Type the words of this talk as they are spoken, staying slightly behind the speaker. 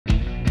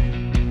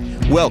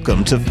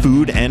Welcome to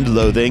Food and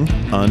Loathing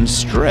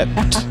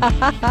Unstripped.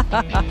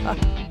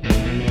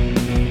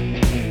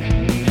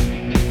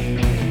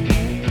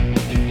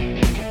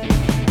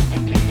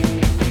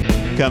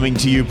 Coming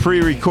to you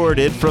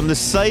pre-recorded from the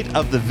site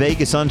of the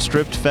Vegas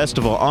Unstripped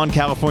Festival on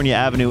California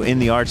Avenue in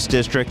the Arts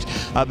District.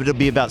 But it'll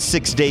be about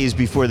 6 days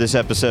before this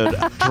episode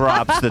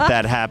drops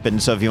that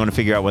happened. So if you want to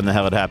figure out when the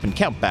hell it happened,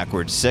 count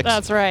backwards 6.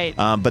 That's right.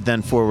 But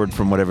then forward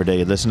from whatever day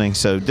you're listening.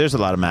 So there's a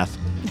lot of math.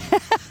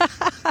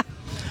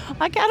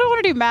 I don't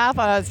want to do math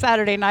on a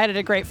Saturday night at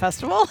a great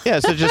festival. Yeah,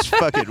 so just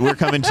fuck it. We're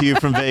coming to you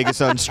from Vegas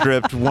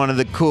Unstripped, one of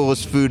the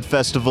coolest food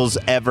festivals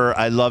ever.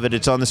 I love it.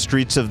 It's on the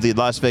streets of the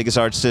Las Vegas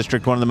Arts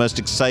District, one of the most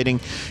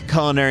exciting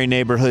culinary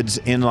neighborhoods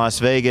in Las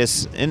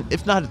Vegas, and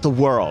if not the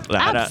world.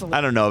 Absolutely.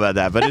 I don't know about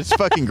that, but it's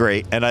fucking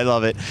great, and I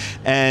love it.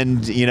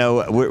 And, you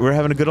know, we're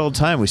having a good old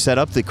time. We set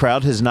up. The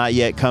crowd has not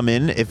yet come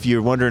in. If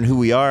you're wondering who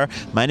we are,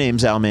 my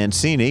name's Al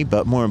Mancini,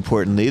 but more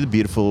importantly, the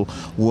beautiful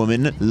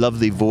woman,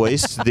 lovely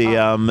voice,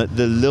 the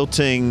lilting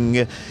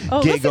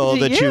giggle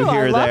that you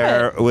hear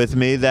there with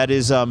me. That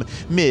is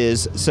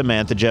Ms.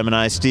 Samantha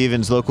Gemini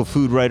Stevens, local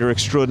food writer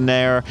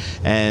extraordinaire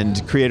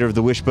and creator of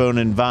the Wishbone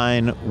and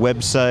Vine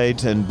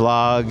website and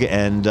blog,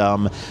 and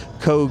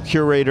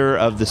co-curator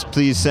of this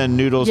Please Send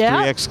Noodles, 3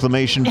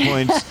 exclamation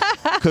points,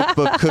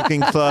 cookbook cooking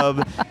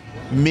club.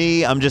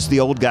 Me, I'm just the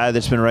old guy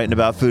that's been writing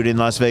about food in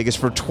Las Vegas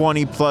for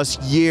 20 plus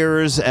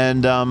years,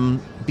 and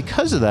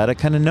because of that, I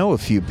kind of know a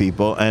few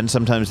people, and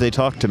sometimes they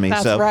talk to me.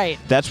 That's right.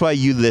 That's why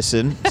you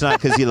listen. It's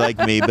not because you like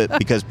me, but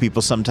because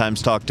people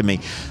sometimes talk to me.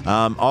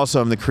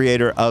 Also, I'm the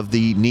creator of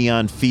the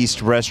Neon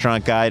Feast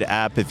Restaurant Guide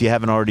app. If you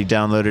haven't already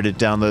downloaded it,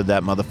 download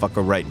that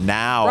motherfucker right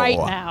now. Right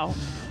now.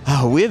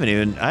 Oh, we haven't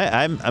even.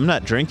 I'm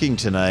not drinking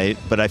tonight,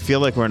 but I feel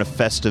like we're in a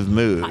festive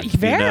mood.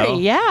 Very,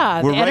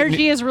 yeah. We're the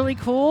energy is really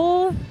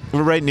cool.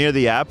 We're right near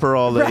the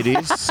Aperol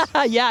ladies.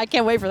 Yeah, I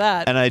can't wait for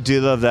that. And I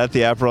do love that,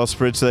 the Aperol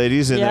Spritz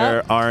ladies in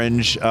their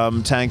orange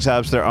tank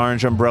tops, their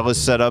orange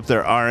umbrellas set up,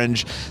 their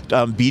orange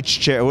beach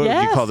chair. What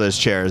would you call those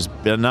chairs?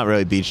 Not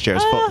really beach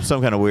chairs,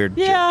 some kind of weird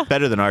chair.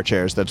 Better than our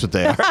chairs, that's what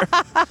they are.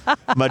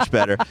 Much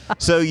better.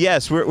 So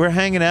yes, we're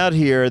hanging out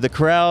here. The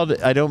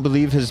crowd, I don't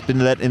believe, has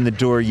been let in the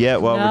door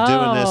yet while we're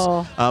doing this.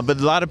 But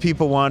a lot of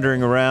people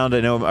wandering around.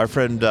 I know our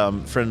friend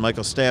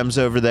Michael Stam's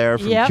over there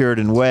from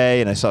Puritan Way,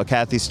 and I saw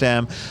Kathy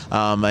Stam.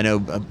 I know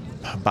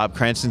Bob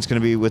Cranston's going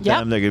to be with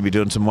them. They're going to be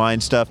doing some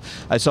wine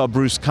stuff. I saw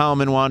Bruce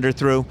Kallman wander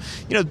through.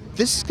 You know,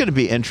 this is going to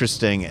be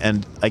interesting,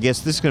 and I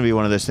guess this is going to be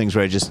one of those things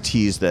where I just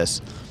tease this.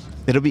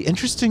 It'll be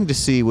interesting to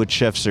see what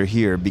chefs are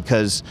here,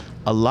 because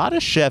a lot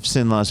of chefs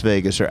in Las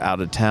Vegas are out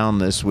of town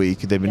this week.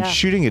 They've been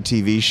shooting a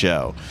TV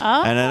show.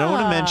 And I don't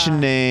want to mention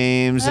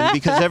names, and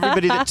because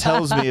everybody that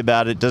tells me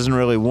about it doesn't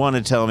really want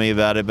to tell me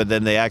about it, but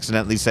then they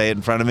accidentally say it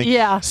in front of me.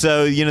 Yeah.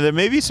 So, you know, there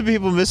may be some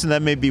people missing.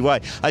 That may be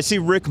why. I see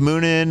Rick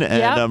Moonen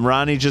and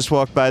Ronnie just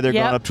walked by. They're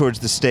going up towards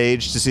the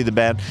stage to see the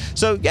band.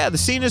 So, yeah, the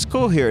scene is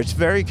cool here. It's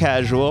very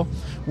casual.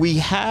 We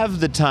have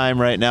the time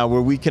right now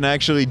where we can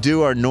actually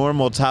do our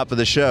normal top of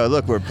the show.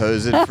 Look, we're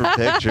posing for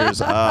pictures.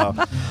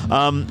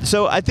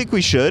 So I think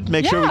we should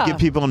make sure we give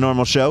people a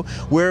normal show.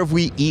 Where have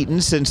we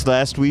eaten since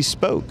last we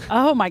spoke?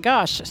 Oh, my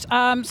gosh.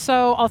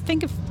 So I'll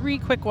think of 3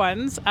 quick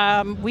ones.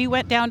 We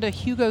went down to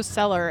Hugo's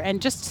Cellar and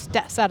just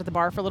sat at the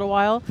bar for a little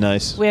while.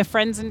 Nice. We have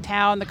friends in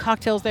town. The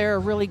cocktails there are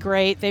really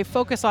great. They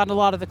focus on a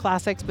lot of the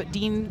classics, but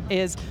Dean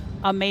is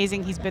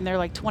amazing. He's been there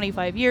like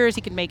 25 years.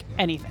 He can make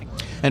anything.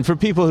 And for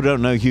people who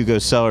don't know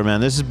Hugo's Cellar, man,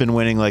 this has been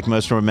winning like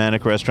most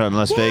romantic restaurant in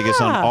Las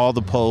Vegas on all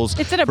the polls.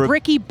 It's in a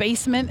bricky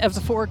basement of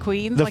the Four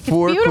Queens. The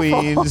Four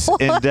Queens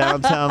in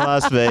downtown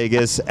Las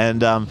Vegas.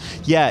 And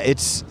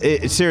it's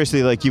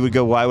seriously, like, you would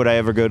go, why would I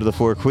ever go to the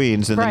Four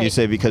Queens? And then you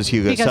say, because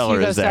Hugo's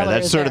Cellar is there.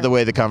 That's sort of the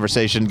way the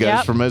conversation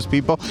goes for most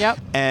people. Yep.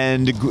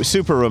 And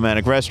super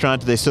romantic restaurant.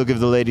 Do they still give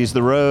the ladies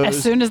the rose?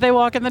 As soon as they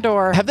walk in the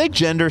door. Have they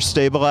gender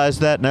stabilized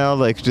that now?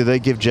 Like, do they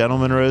give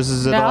gentlemen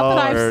roses at all?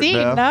 Not that I've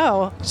seen,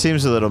 no.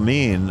 Seems a little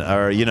mean.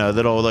 Or, you know,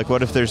 little, like,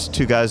 what if there's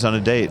 2 guys on a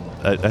date?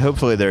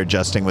 Hopefully they're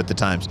adjusting with the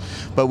times.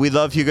 But we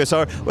love Hugo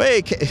Cellar.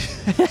 Wait,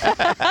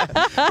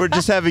 we're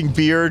just having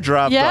beer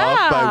dropped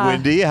off by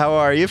Wendy. How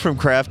are you from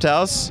Craft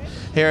House?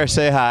 Here,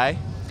 say hi.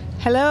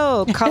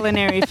 Hello,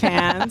 culinary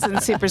fans and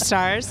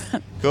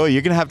superstars. Cool.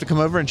 You're going to have to come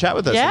over and chat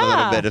with us a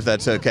little bit, if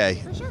that's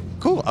okay. For sure.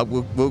 Cool.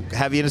 We'll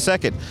have you in a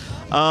second.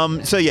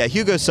 So yeah,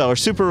 Hugo's Cellar,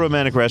 super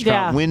romantic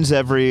restaurant, wins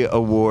every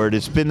award.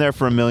 It's been there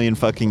for a million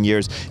fucking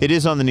years. It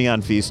is on the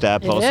Neon Feast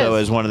app, also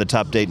as one of the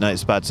top date night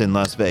spots in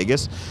Las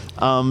Vegas.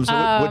 So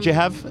what'd you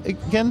have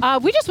again?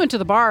 We just went to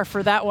the bar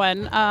for that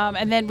one,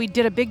 and then we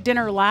did a big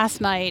dinner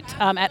last night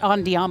at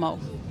Andiamo.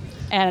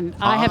 And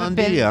I haven't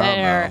been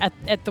there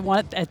at the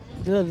one at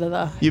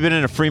You've been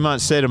in a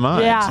Fremont state of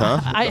mind, huh?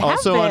 I have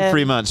also been. on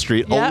Fremont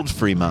Street, old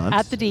Fremont.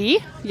 At the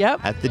D,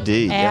 At the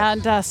D,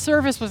 And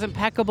service was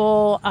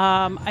impeccable.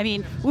 I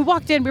mean, we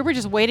walked in, we were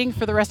just waiting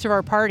for the rest of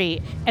our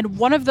party, and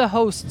one of the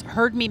hosts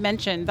heard me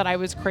mention that I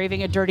was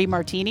craving a dirty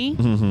martini,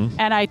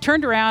 and I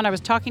turned around, I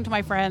was talking to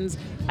my friends,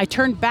 I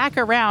turned back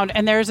around,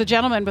 and there's a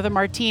gentleman with a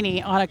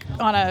martini on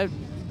a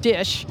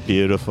dish.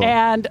 Beautiful.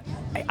 And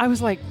I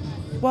was like,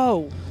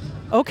 whoa.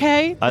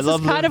 Okay, this is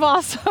kind of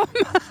awesome.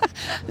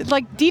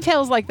 Like,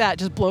 details like that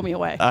just blow me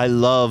away. I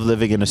love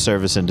living in a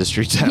service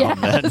industry town,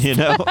 man, you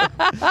know?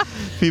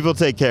 People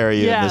take care of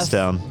you in this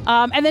town.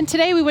 And then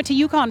today we went to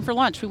Yukon for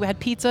lunch. We had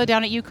pizza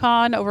down at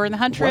Yukon over in the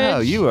Huntridge. Wow,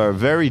 you are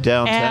very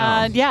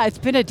downtown. And yeah, it's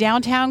been a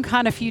downtown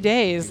kind of few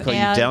days. Call you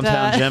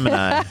downtown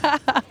Gemini.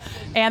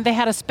 And they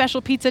had a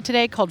special pizza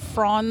today called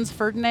Franz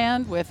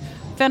Ferdinand with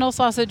fennel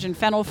sausage and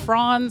fennel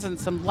fronds and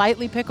some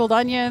lightly pickled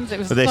onions. It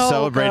was Were they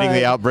celebrating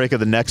the outbreak of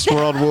the next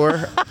World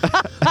War?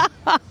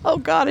 Oh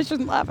God, I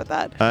shouldn't laugh at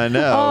that. I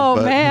know.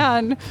 Oh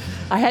man,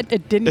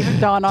 it didn't even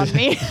dawn on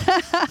me.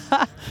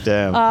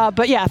 Damn.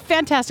 But yeah,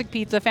 fantastic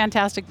pizza,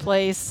 fantastic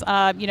place.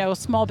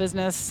 Small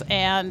business,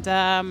 and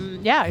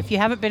if you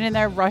haven't been in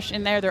there, rush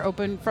in there. They're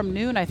open from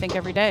noon, I think,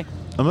 every day.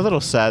 I'm a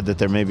little sad that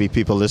there may be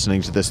people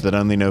listening to this that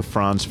only know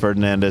Franz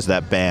Ferdinand as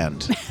that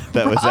band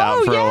that was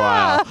out for a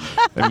while.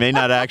 They may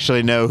not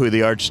actually know who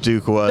the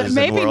Archduke was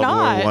in World War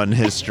I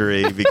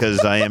history, because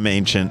I am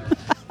ancient.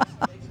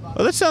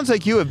 Well, that sounds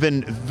like you have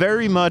been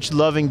very much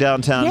loving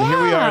downtown. Yeah.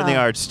 Here we are in the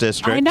Arts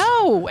District. I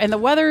know, and the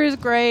weather is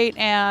great,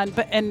 and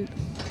I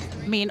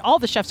mean, all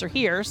the chefs are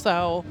here,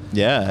 so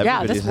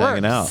everybody's this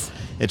hanging works. out.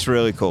 It's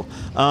really cool.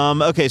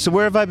 Okay, so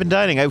where have I been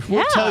dining? I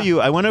will tell you,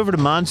 I went over to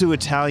Manzu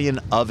Italian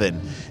Oven,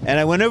 and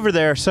I went over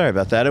there. Sorry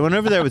about that. I went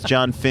over there with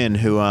John Finn,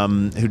 who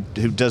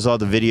does all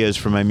the videos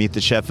for my Meet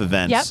the Chef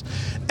events,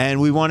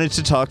 and we wanted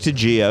to talk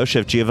to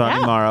Chef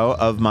Giovanni Morrow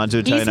of Manzu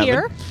Italian Oven.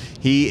 Here.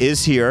 He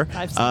is here.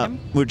 I've seen him.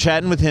 We're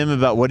chatting with him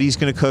about what he's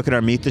going to cook at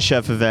our Meet the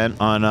Chef event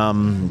on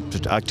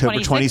October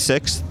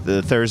 26th,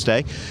 the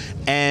Thursday.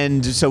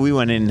 And so we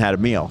went in and had a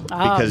meal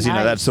because,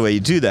 nice. that's the way you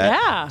do that.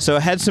 Yeah. So I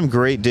had some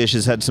great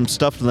dishes, had some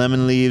stuffed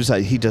lemon leaves.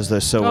 He does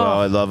those so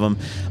well. I love them.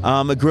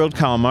 A grilled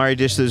calamari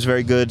dish that was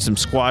very good. Some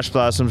squash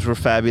blossoms were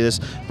fabulous.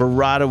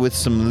 Burrata with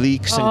some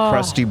leeks and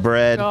crusty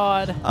bread.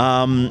 God.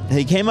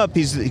 He came up.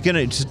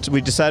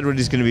 We decided what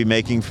he's going to be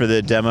making for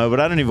the demo,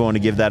 but I don't even want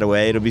to give that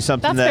away. It'll be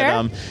something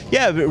That's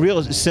fair.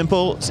 Real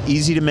simple. It's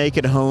easy to make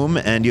at home,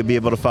 and you'll be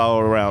able to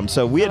follow around.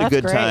 So we had a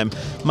good time.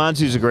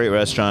 Manzu's a great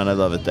restaurant. I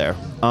love it there.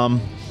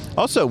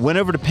 Also, went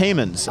over to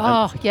Payman's.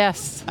 Oh,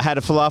 yes. I had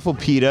a falafel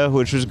pita,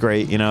 which was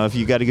great. If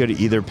you got to go to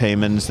either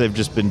Payman's, they've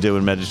just been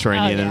doing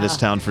Mediterranean in this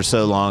town for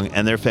so long,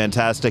 and they're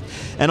fantastic.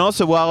 And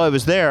also, while I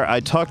was there,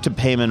 I talked to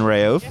Payman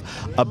Rayof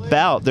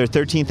about their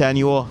 13th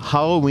annual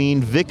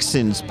Halloween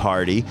Vixens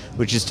Party,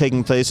 which is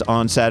taking place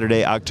on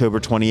Saturday, October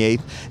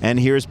 28th. And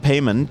here's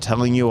Payman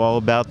telling you all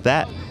about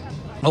that.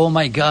 Oh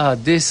my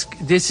God, this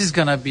is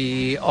gonna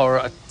be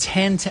our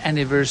 10th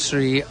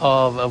anniversary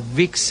of a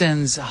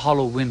Vixen's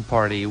Halloween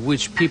party,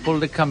 which people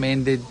that come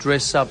in, they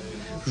dress up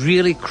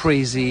really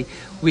crazy.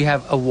 We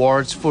have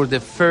awards for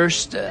the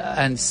first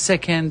and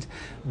second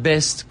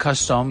best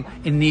costume.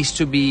 It needs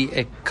to be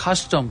a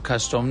custom,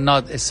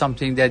 not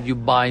something that you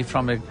buy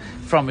from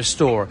a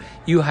store.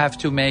 You have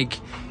to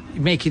make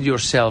it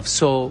yourself.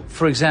 So,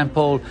 for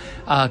example,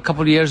 a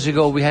couple of years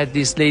ago, we had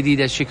this lady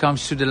that she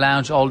comes to the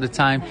lounge all the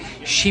time.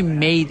 She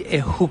made a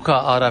hookah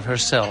out of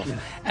herself,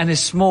 and the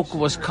smoke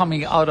was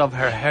coming out of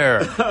her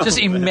hair. Just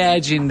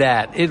imagine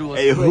that. It was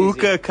a crazy.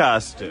 Hookah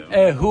costume.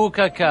 A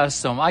hookah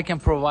costume. I can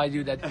provide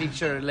you that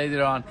picture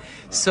later on.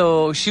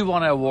 So she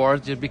won an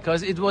award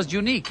because it was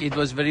unique. It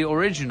was very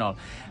original.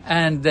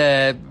 And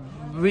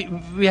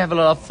we have a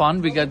lot of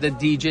fun. We got the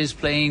DJs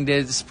playing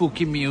the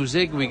spooky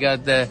music. We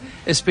got the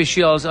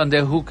specials on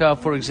the hookah.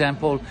 For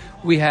example,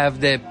 we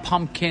have the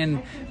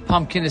pumpkin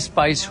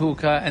spice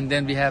hookah, and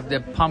then we have the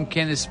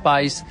pumpkin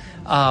spice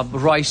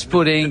rice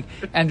pudding,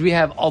 and we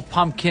have all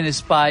pumpkin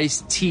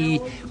spice tea.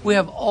 We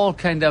have all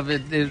kind of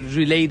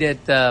related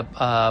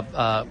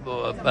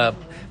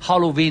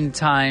Halloween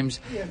times,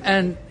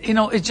 and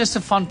it's just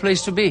a fun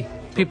place to be.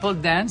 People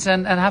dance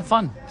and have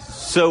fun.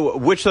 So,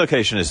 which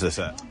location is this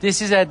at?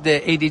 This is at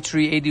the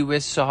 8380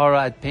 West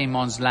Sahara at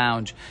Payman's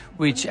Lounge,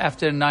 which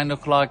after 9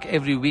 o'clock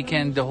every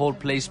weekend, the whole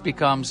place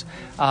becomes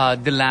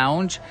the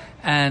lounge.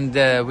 And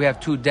we have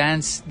two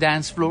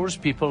dance floors,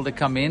 people that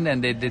come in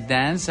and they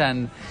dance.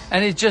 And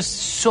it's just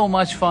so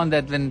much fun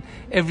that when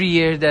every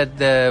year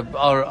that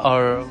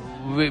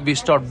we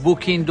start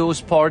booking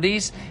those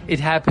parties, it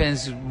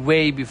happens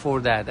way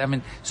before that. I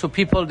mean, so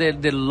people,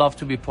 they love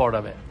to be part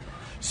of it.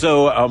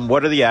 So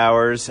what are the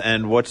hours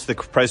and what's the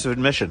price of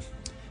admission?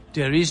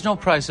 There is no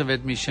price of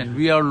admission.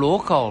 We are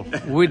local.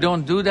 We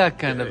don't do that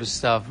kind of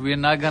stuff. We're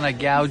not going to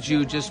gouge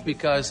you just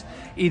because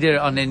either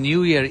on a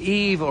New Year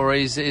Eve or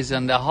is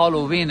on the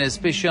Halloween, a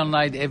special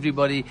night,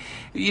 everybody.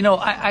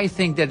 I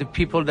think that the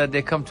people that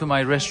they come to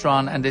my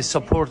restaurant and they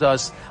support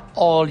us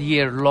all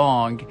year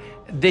long,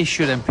 they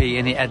shouldn't pay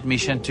any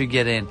admission to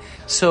get in.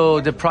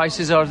 So the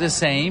prices are the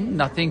same.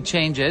 Nothing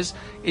changes.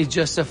 It's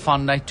just a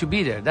fun night to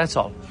be there. That's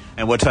all.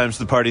 And what time's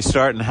the party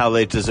start and how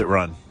late does it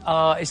run?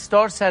 It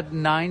starts at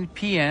 9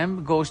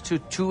 p.m., goes to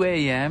 2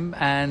 a.m.,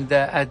 and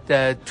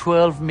at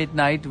 12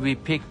 midnight we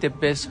pick the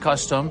best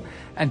custom,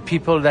 and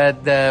people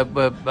that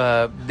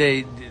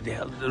they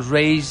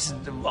raise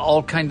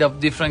all kind of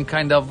different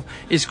kind of.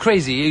 It's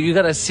crazy. You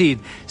gotta see it.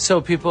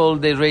 So people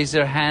they raise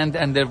their hand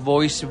and their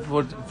voice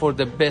for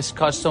the best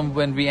custom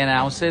when we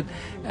announce it,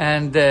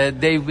 and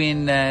they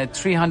win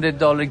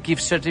 $300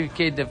 gift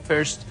certificate. The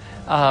first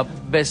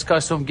best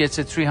custom gets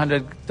a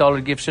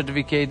 $300 gift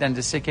certificate, and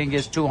the second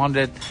gets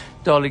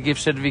 $200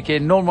 gift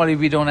certificate. Normally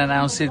we don't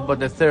announce it, but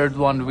the third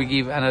one we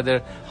give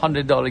another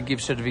 $100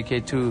 gift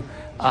certificate to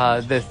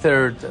the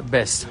third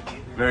best.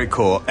 Very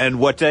cool. And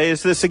what day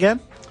is this again?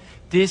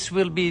 This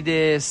will be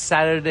the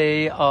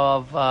Saturday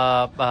of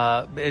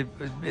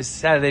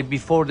Saturday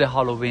before the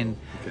Halloween,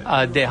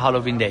 the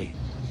Halloween day.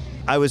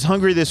 I was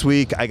hungry this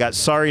week. I got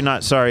sorry,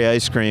 not sorry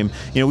ice cream.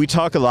 You know, we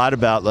talk a lot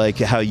about like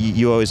how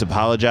you always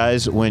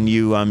apologize when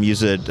you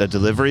use a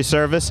delivery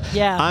service.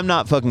 Yeah. I'm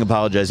not fucking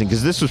apologizing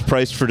because this was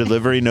priced for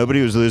delivery.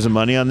 Nobody was losing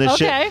money on this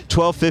shit.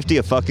 $12.50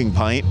 a fucking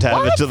pint to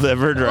have it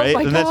delivered, right? Oh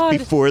my and God. that's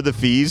before the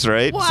fees,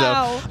 right?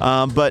 Wow.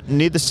 So, but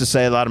needless to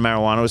say, a lot of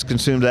marijuana was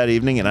consumed that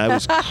evening, and I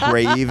was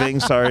craving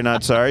sorry,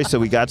 not sorry. So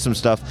we got some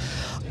stuff.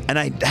 And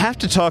I have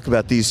to talk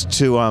about these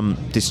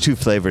two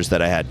flavors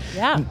that I had.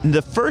 Yeah.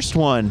 The first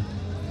one,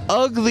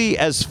 ugly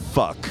as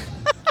fuck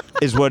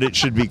is what it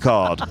should be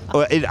called.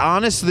 It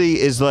honestly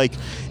is like,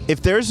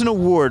 if there's an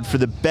award for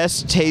the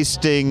best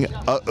tasting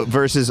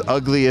versus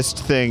ugliest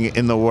thing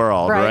in the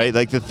world, right?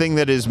 Like the thing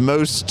that is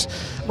most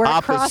where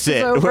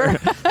opposite,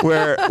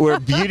 where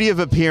beauty of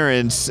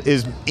appearance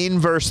is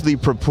inversely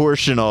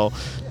proportional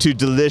to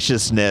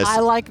deliciousness. I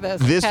like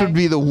this. This would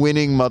be the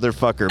winning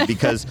motherfucker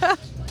because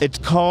it's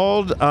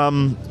called,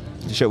 what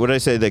did I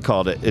say they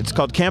called it? It's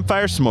called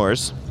Campfire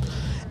S'mores.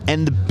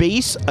 And the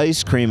base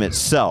ice cream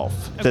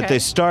itself that they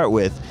start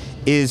with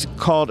is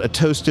called a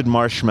toasted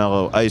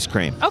marshmallow ice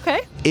cream.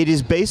 Okay. It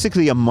is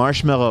basically a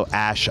marshmallow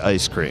ash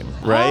ice cream,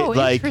 right? Oh,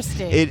 like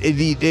interesting.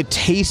 It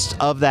tastes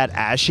of that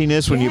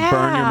ashiness when you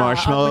burn your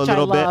marshmallow a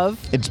little bit.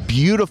 It's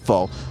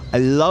beautiful. I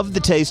love the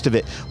taste of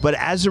it, but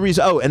as a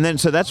result, and then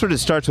so that's what it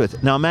starts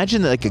with. Now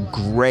imagine like a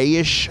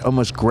grayish,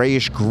 almost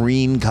grayish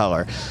green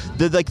color.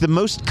 The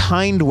most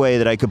kind way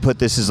that I could put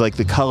this is like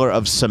the color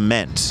of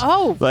cement.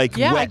 Oh, like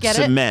yeah, wet I get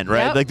cement, it.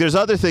 right? Yep. Like there's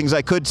other things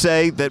I could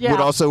say that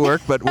would also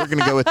work, but we're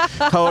gonna go with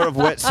color of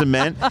wet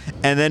cement.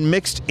 And then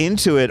mixed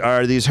into it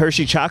are these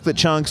Hershey chocolate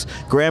chunks,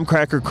 graham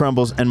cracker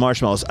crumbles, and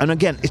marshmallows. And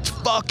again, it's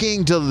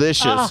fucking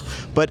delicious.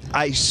 But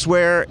I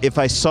swear, if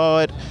I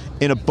saw it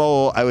in a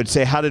bowl, I would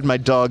say, how did my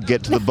dog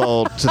get to the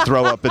bowl to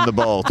throw up in the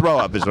bowl? Throw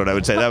up is what I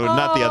would say. That would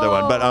not the other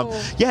one.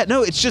 But yeah,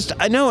 no, it's just,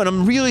 I know, and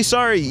I'm really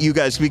sorry, you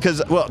guys,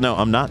 because, well, no,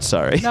 I'm not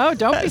sorry. No,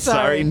 don't be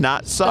sorry.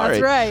 Not sorry.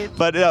 That's right.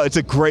 But no, it's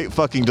a great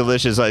fucking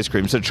delicious ice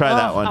cream, so try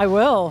that one. I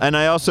will. And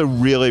I also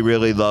really,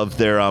 really love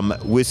their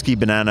whiskey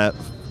banana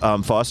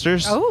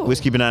Foster's,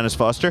 Whiskey Bananas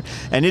Foster,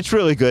 and it's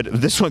really good.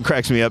 This one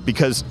cracks me up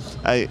because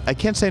I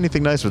can't say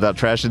anything nice without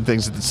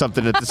trashing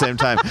something at the same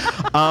time.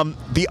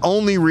 The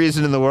only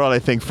reason in the world, I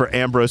think, for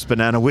Ambrose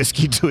Banana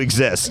Whiskey to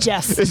exist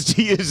is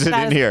to use it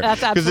in here.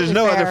 Because there's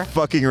no other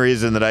fucking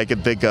reason that I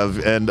can think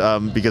of,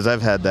 and because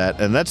I've had that,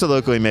 and that's a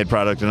locally made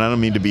product, and I don't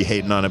mean to be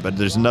hating on it, but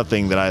there's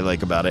nothing that I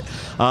like about it.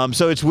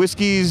 So it's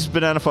Whiskey's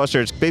Banana Foster.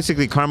 It's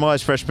basically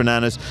caramelized fresh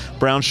bananas,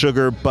 brown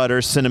sugar,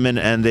 butter, cinnamon,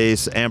 and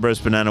this Ambrose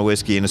Banana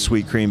Whiskey and a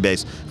sweet cream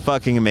base.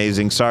 Fucking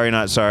amazing. Sorry,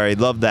 not sorry.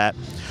 Love that.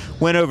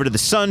 Went over to the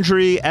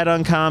Sundry at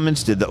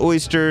Uncommons, did the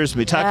oysters,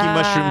 Mitake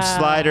mushroom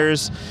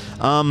sliders.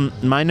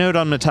 My note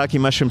on Mitake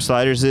mushroom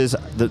sliders is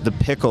the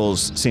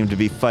pickles seem to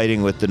be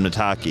fighting with the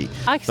Mitake.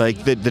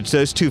 Like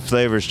those two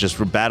flavors just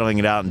were battling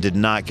it out and did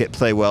not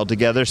play well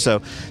together.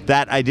 So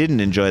that I didn't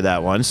enjoy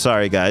that one.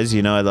 Sorry guys,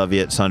 you know I love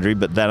you at Sundry,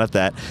 but not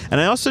that.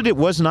 And I also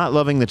was not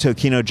loving the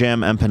Tocino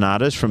Jam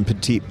empanadas from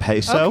Petit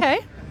Peso. Okay.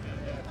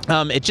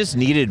 It just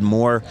needed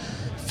more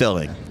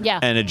filling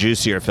and a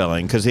juicier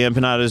filling, because the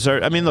empanadas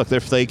are, I mean, look, they're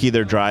flaky,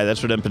 they're dry.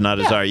 That's what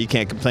empanadas are. You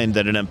can't complain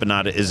that an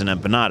empanada is an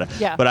empanada.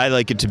 But I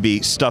like it to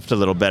be stuffed a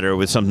little better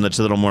with something that's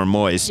a little more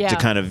moist to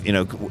kind of,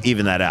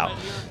 even that out.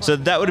 So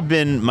that would have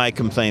been my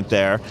complaint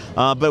there.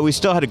 But we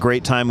still had a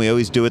great time. We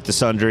always do at the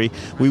Sundry.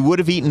 We would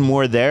have eaten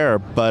more there,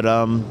 but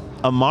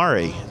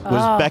Amari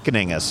was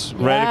beckoning us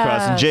right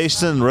across. And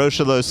Jason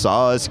Rochelo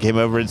saw us, came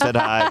over and said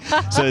hi.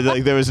 So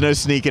there was no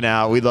sneaking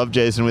out. We love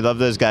Jason. We love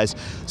those guys.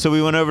 So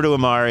we went over to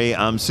Amari.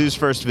 Sue's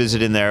first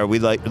visit in there. We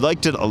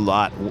liked it a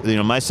lot.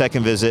 My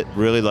second visit,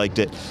 really liked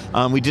it.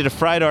 We did a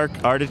fried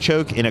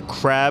artichoke in a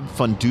crab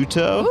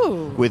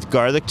fonduto with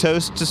garlic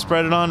toast to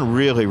spread it on.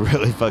 Really,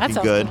 really fucking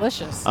good.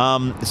 Delicious.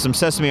 Some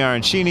sesame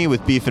arancini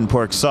with beef and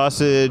pork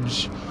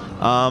sausage.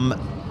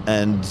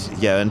 And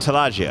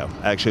Telaggio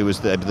actually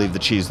was, I believe, the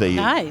cheese they used.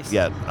 Nice.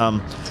 Yeah.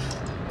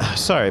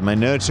 Sorry, my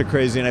notes are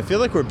crazy, and I feel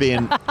like we're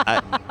being,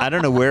 I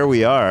don't know where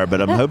we are, but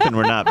I'm hoping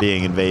we're not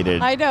being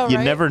invaded. I know, You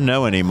right? never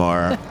know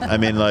anymore. I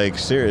mean,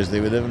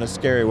 seriously, we live in a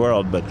scary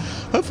world, but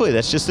hopefully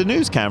that's just a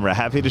news camera.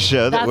 Happy to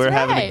show that we're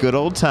having a good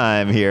old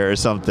time here or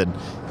something.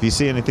 If you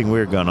see anything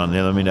weird going on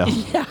there, let me know.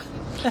 Yeah.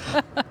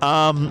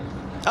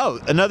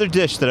 Oh, another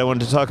dish that I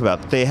wanted to talk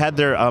about. They had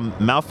their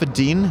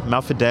malfadine.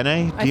 I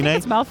think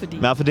it's malfadine.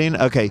 Malfadine?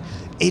 Okay.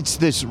 It's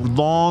this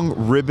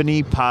long,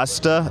 ribbony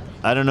pasta.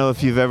 I don't know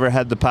if you've ever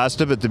had the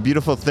pasta, but the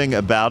beautiful thing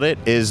about it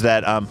is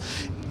that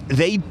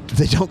they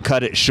don't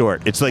cut it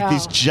short. It's like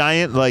these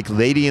giant, like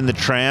Lady and the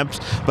Tramps,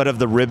 but of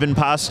the ribbon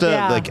pasta.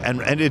 Yeah. Like,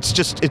 and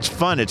it's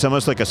fun. It's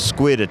almost like a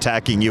squid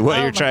attacking you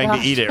while you're trying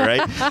to eat it,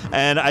 right?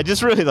 And I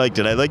just really liked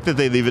it. I like that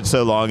they leave it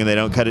so long and they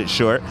don't cut it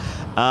short.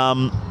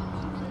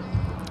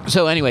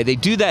 So anyway, they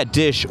do that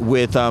dish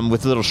with a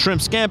little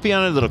shrimp scampi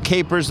on it, little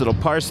capers, little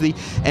parsley,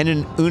 and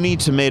an uni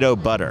tomato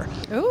butter.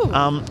 Ooh.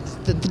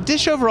 The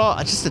dish overall,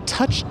 just a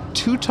touch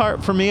too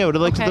tart for me. I would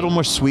have liked a little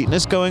more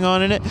sweetness going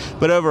on in it.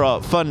 But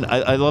overall, fun.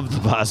 I love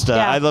the pasta.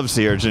 Yeah. I love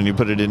sea urchin. You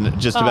put it in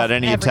just about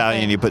any everything.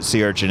 Italian, you put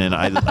sea urchin in.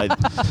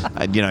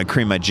 I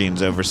cream my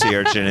jeans over sea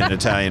urchin in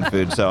Italian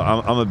food. So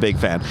I'm a big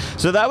fan.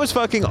 So that was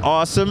fucking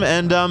awesome.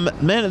 And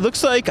man, it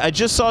looks like I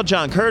just saw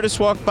John Curtis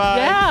walk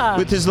by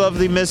with his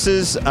lovely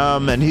missus.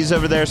 And he's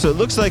over there. So it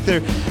looks like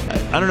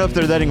I don't know if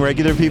they're letting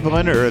regular people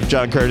in or if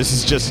John Curtis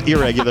is just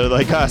irregular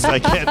like us. I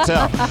can't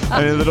tell.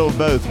 I mean, a little of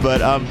both.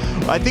 But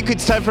I think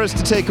it's time for us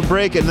to take a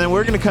break, and then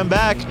we're going to come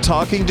back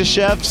talking to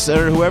chefs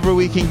or whoever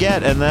we can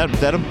get, and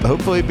that'll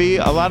hopefully be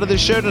a lot of the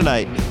show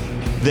tonight.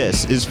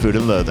 This is Food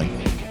and Loathing.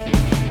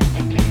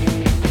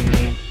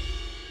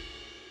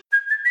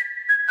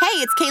 Hey,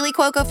 it's Kaylee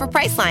Cuoco for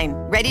Priceline.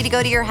 Ready to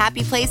go to your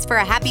happy place for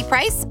a happy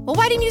price? Well,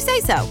 why didn't you say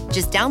so?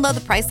 Just download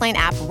the Priceline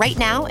app right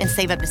now and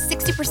save up to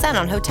 60%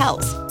 on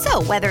hotels.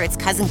 So whether it's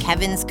Cousin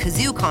Kevin's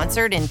Kazoo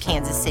Concert in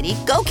Kansas City,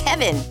 go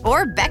Kevin,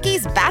 or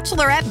Becky's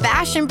Bachelorette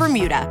Bash in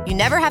Bermuda, you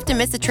never have to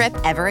miss a trip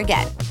ever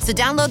again. So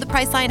download the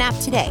Priceline app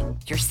today.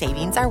 Your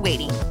savings are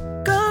waiting.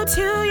 Go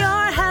to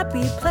your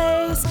happy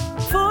place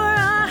for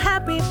a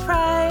happy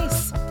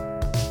price.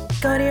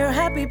 Go to your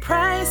happy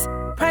price,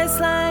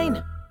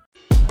 Priceline.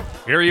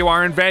 Here you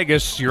are in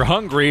Vegas, you're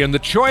hungry, and the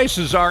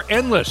choices are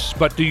endless.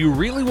 But do you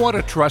really want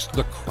to trust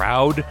the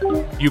crowd?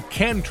 You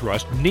can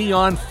trust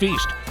Neon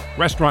Feast.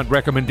 Restaurant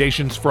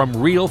recommendations from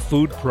real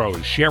food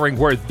pros, sharing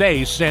where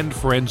they send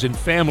friends and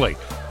family.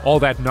 All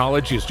that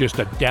knowledge is just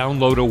a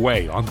download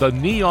away on the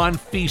Neon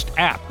Feast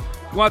app.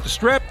 You want the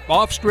Strip,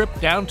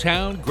 off-Strip,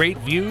 downtown, great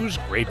views,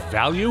 great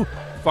value?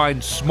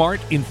 Find smart,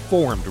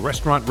 informed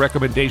restaurant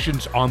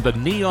recommendations on the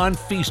Neon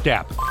Feast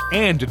app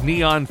and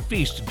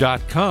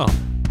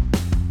neonfeast.com.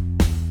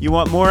 You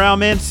want more Al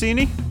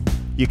Mancini?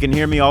 You can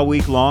hear me all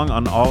week long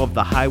on all of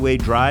the Highway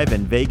Drive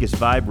and Vegas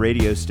Vibe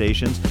radio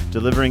stations,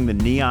 delivering the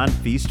Neon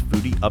Feast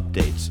foodie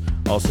updates.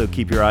 Also,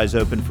 keep your eyes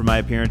open for my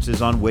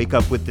appearances on Wake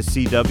Up with the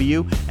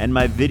CW and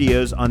my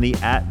videos on the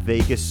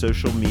 @Vegas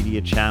social media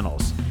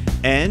channels.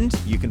 And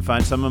you can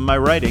find some of my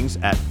writings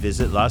at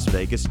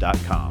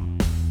visitlasvegas.com.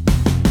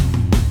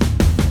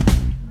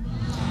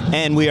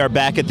 And we are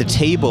back at the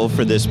table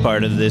for this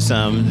part of this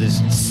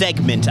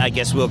segment, I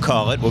guess we'll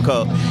call it.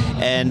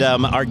 And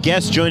our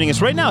guest joining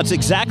us right now, it's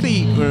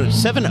exactly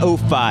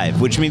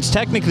 7:05, which means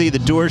technically the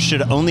doors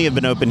should only have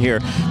been open here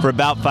for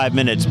about 5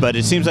 minutes, but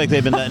it seems like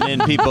they've been letting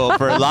in people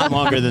for a lot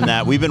longer than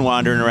that. We've been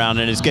wandering around,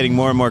 and it's getting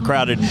more and more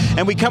crowded.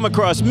 And we come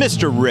across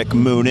Mr. Rick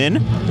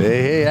Moonen.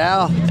 Hey,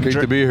 Al. Great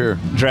to be here.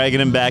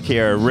 Dragging him back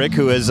here. Rick,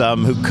 who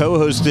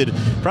co-hosted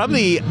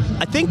probably,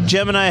 I think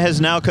Gemini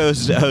has now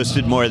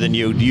co-hosted more than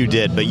you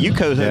did, but you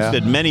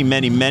co-hosted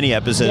many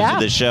episodes of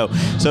this show.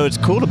 So it's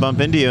cool to bump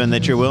into you and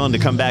that you're willing to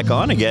come back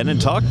on again and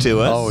talk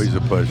to us. Always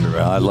a pleasure,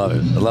 Al. I love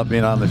it. I love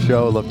being on the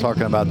show. I love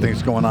talking about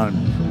things going on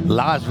in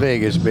Las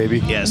Vegas,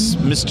 baby. Yes.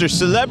 Mr.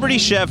 Celebrity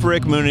Chef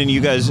Rick Moonen,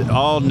 you guys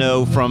all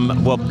know from,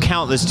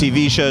 countless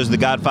TV shows, The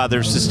Godfather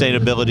of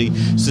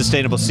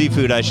Sustainable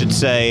Seafood, I should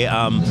say.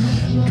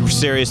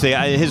 Seriously,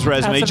 his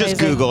resume, just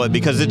Google it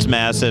because it's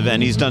massive,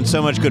 and he's done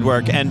so much good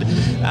work. And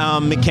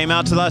it came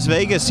out to Las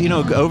Vegas,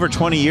 over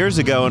 20 years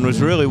ago, and was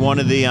really one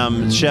of the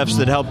chefs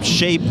that helped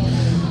shape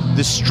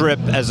the Strip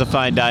as a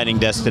fine dining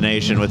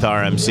destination with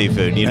RM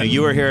Seafood.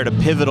 You were here at a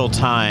pivotal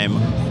time,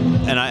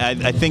 and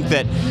I think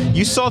that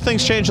you saw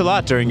things change a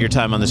lot during your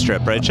time on the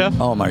Strip, right, Chef?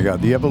 Oh my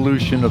God, the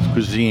evolution of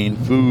cuisine,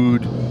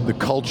 food, the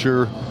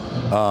culture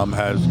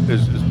has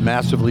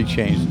massively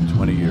changed in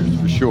 20 years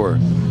for sure.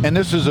 And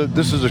this is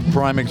a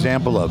prime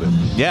example of it.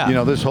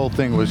 Yeah. This whole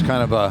thing was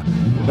kind of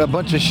a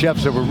bunch of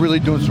chefs that were really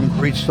doing some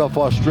great stuff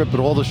off Strip, but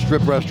all the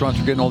Strip restaurants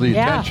were getting all the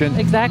attention.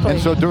 Exactly. And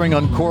so during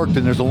Uncorked,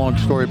 and there's a long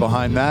story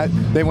behind that,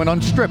 they went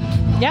unstripped.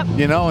 Yep.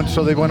 And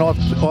so they went off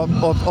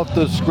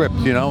the script,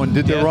 and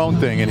did their own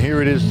thing. And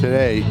here it is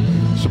today,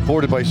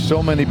 supported by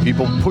so many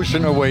people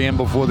pushing their way in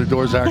before the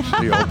doors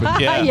actually open.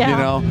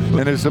 Yeah. And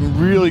there's some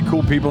really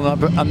cool people.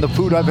 And the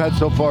food I've had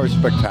so far is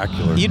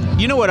spectacular.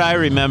 You know what I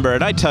remember,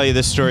 and I tell you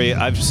this story,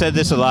 I've said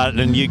this a lot,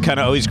 and you kind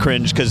of always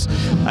cringe because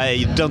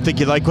I don't think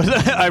you like when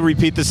I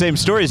repeat the same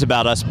stories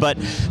about us, but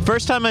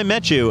first time I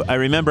met you, I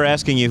remember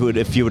asking you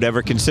if you would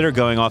ever consider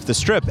going off the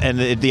Strip, and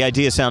the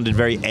idea sounded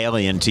very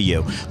alien to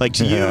you. Like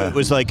to you, it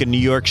was like a New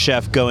York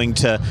chef going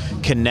to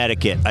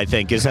Connecticut, I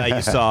think, is how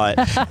you saw it.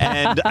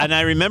 And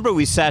I remember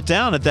we sat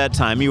down at that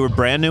time, you were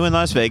brand new in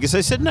Las Vegas.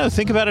 I said, no,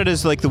 think about it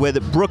as like the way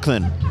that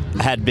Brooklyn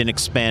had been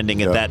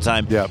expanding at that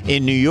time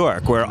in New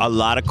York, where a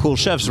lot of cool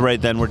chefs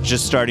right then were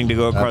just starting to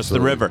go across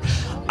the river.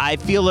 I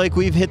feel like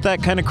we've hit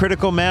that kind of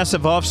critical mass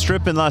of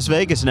off-strip in Las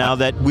Vegas now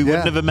that we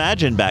wouldn't have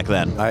imagined back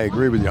then. I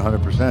agree with you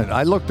 100%.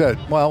 I looked at,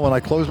 when I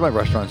closed my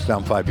restaurants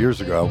down 5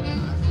 years ago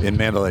in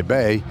Mandalay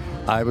Bay,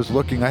 I was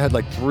looking, I had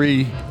like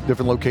 3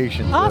 different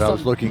locations that I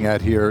was looking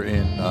at here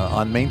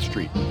on Main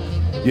Street.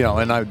 You know,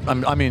 and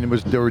I mean,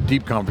 there were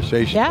deep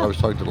conversations. I was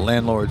talking to the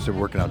landlords, they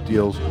were working out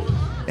deals.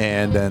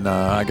 And then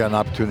I got an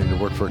opportunity to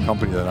work for a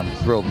company that I'm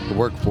thrilled to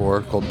work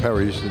for called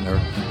Perry's, and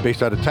they're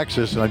based out of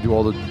Texas, and I do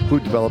all the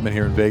food development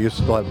here in Vegas.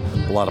 Still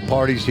have a lot of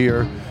parties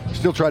here.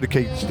 Still try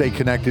to stay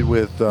connected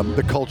with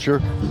the culture.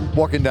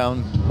 Walking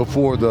down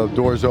before the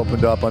doors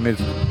opened up, I mean,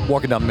 it's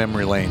walking down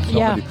memory lane.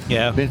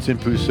 Vincent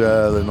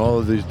Poussel and all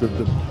of these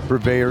the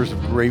purveyors of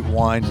great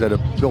wines that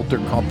have built their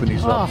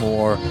companies up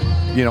more,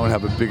 you know, and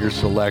have a bigger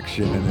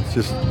selection,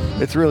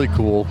 and it's really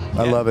cool.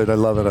 I love it.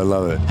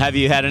 Have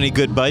you had any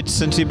good bites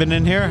since you've been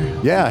in here?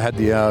 Yeah, I had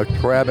the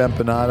crab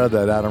empanada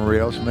that Adam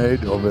Rios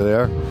made over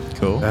there.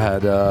 Cool. I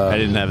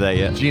didn't have that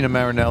yet. Gina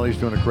Marinelli's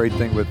doing a great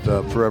thing with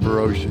Forever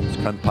Ocean's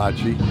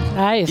Campacci.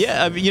 Nice.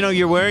 Yeah, you know,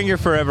 you're wearing your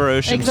Forever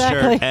Ocean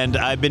shirt, and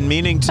I've been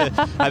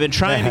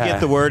trying to get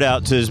the word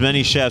out to as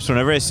many chefs.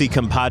 Whenever I see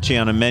Campacci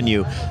on a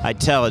menu, I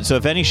tell it. So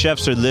if any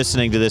chefs are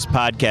listening to this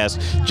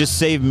podcast, just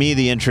save me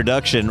the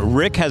introduction.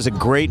 Rick has a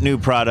great new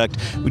product.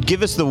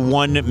 Give us the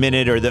 1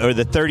 minute or the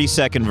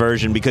 30-second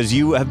version, because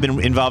you have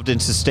been involved in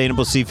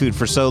sustainable seafood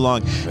for so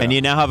long, and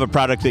you now have a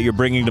product that you're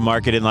bringing to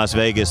market in Las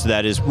Vegas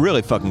that is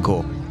really fucking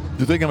cool.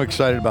 The thing I'm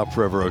excited about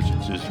Forever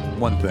Oceans is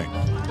one thing.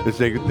 Is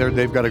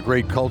they've got a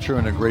great culture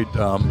and a great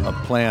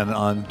a plan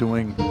on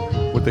doing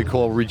what they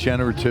call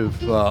regenerative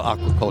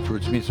aquaculture,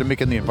 which means they're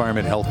making the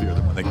environment healthier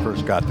than when they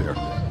first got there.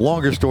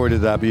 Longer story to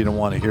that, but you don't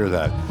want to hear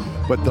that.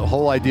 But the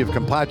whole idea of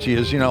Campacci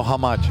is, you know,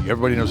 hamachi.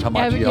 Everybody knows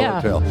hamachi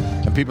yellowtail.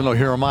 And people know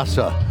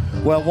hiramasa.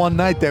 Well, one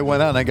night they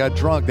went out and they got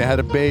drunk. They had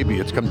a baby.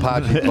 It's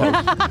Campacci,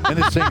 folks. And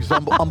this thing's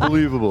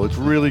unbelievable. It's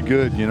really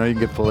good. You know, you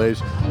can get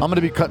fillets. I'm going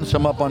to be cutting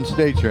some up on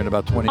stage here in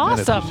about 20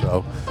 minutes or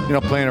so. You know,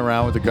 playing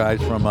around with the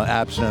guys from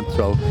Absinthe.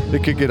 So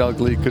it could get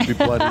ugly. It could be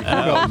bloody.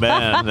 Oh,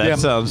 man. That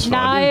sounds fun.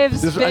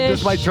 Knives,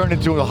 this might turn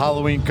into a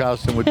Halloween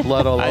costume with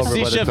blood all over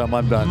by the time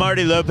I'm done.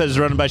 Marty Lopez is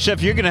running by.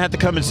 Chef, you're going to have to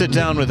come and sit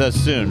down with us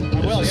soon.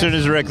 As soon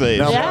as Rick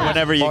leaves.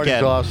 Whenever you Marty's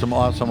can. awesome.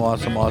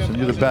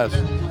 You're the best.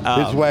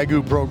 His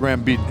Wagyu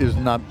program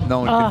no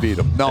one can beat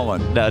him. No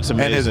one. That's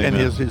amazing. And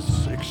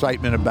his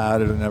excitement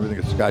about it and everything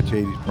at Scotch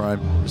 80s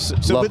Prime.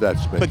 Love that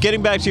space. But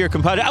getting back to your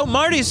Campacci. Oh,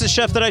 Marty's the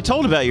chef that I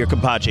told about your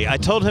Campacci. I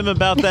told him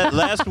about that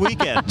last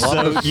weekend.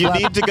 So you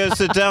need to go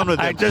sit down with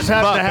him. I just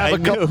have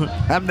to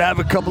have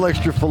a couple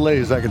extra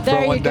fillets. I can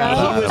throw one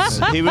down.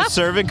 He was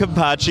serving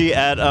Campacci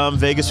at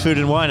Vegas Food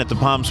and Wine at the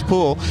Palms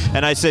Pool,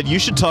 and I said, you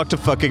should talk to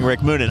fucking Rick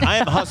Moonen. I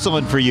am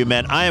hustling for you,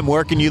 man. I am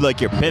working you like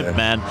your pimp,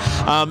 man.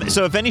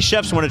 So if any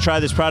chefs want to try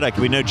this product,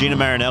 we know Gina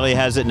Marinelli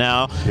has it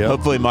now. Yep.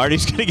 Hopefully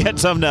Marty's going to get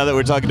some now that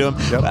we're talking to him.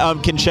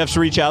 Yep. Can chefs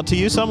reach out to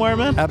you somewhere,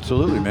 man?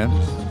 Absolutely, man.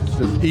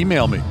 Just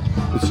email me.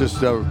 It's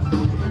just,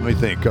 let me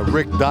think,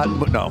 Rick. Let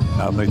me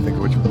think of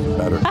which one's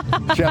better.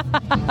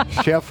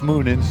 Chef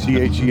Moonen,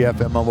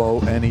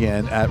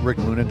 CHEFMOONEN at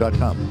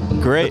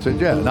rickmoonen.com. Great. That's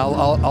it, yeah. And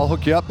I'll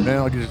hook you up, man.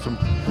 I'll give you some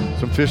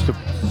fish to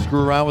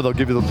screw around with. I'll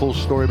give you the full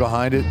story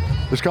behind it.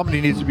 This company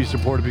needs to be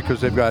supported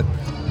because they've got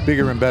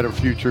bigger and better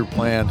future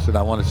plans that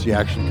I want to see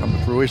actually come to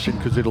fruition,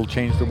 because it'll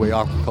change the way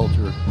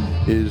aquaculture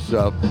is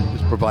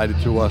provided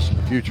to us in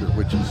the future,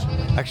 which is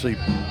actually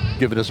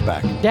giving us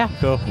back. Yeah.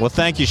 Cool. Well,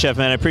 thank you, Chef,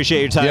 man. I appreciate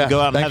your time. Go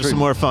out and have some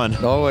more fun.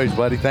 Always,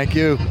 buddy. Thank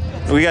you.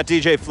 We got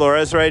DJ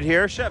Flores right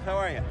here. Chef, how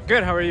are you?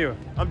 Good. How are you?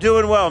 I'm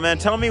doing well, man.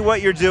 Tell me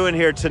what you're doing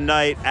here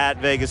tonight at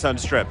Vegas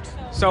Unstripped.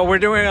 So we're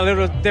doing a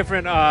little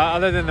different,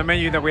 other than the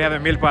menu that we have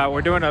in Milpa.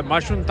 We're doing a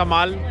mushroom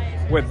tamal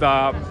with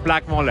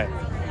black mole.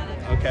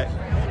 Okay.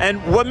 And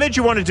what made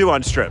you want to do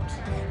Unstripped?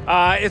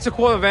 It's a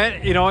cool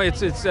event. You know,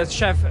 it's a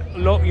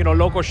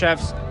local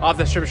chefs, off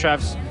the strip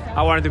chefs.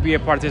 I wanted to be a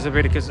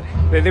participant because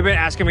they've been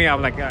asking me.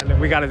 I'm like,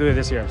 we got to do it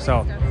this year.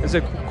 So it's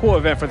a cool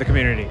event for the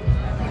community.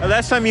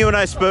 Last time you and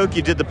I spoke,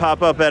 you did the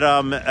pop-up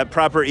at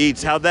Proper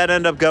Eats. How'd that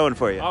end up going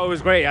for you? Oh, it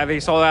was great. They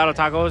sold out of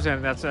tacos,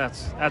 and that's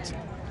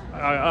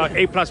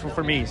A+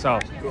 for me. So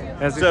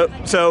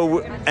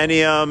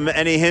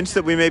any hints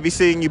that we may be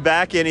seeing you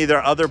back in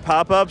either other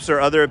pop-ups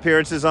or other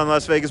appearances on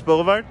Las Vegas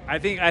Boulevard? I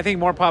think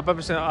more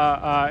pop-ups in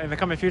the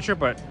coming future,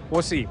 but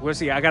we'll see.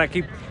 I gotta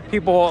keep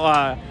people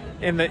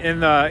in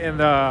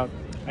the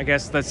I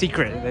guess the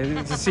secret.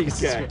 It's a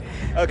secret.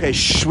 Okay.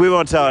 We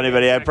won't tell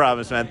anybody. I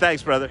promise, man.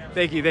 Thanks, brother.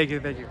 Thank you.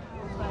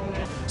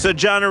 So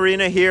John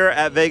Arena here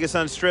at Vegas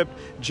Unstripped.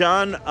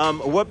 John,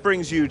 what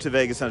brings you to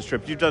Vegas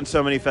Unstripped? You've done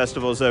so many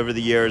festivals over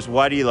the years.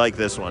 Why do you like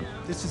this one?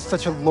 This is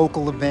such a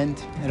local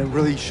event, and it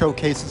really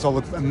showcases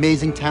all the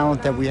amazing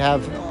talent that we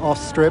have off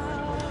Strip.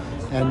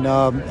 And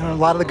a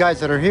lot of the guys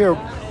that are here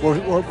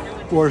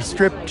were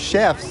Strip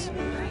chefs,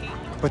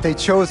 but they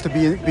chose to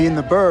be in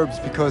the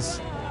burbs because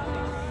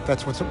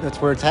that's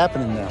where it's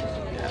happening now.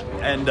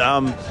 And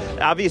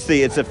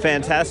obviously, it's a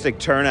fantastic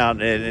turnout,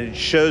 and it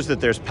shows that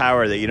there's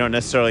power, that you don't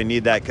necessarily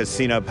need that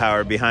casino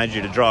power behind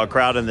you to draw a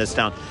crowd in this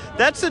town.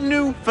 That's a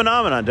new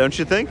phenomenon, don't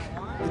you think?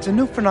 It's a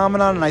new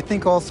phenomenon, and I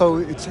think also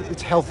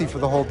it's healthy for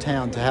the whole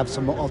town to have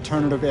some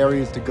alternative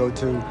areas to go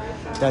to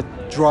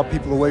that draw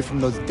people away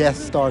from those Death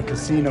Star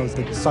casinos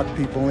that suck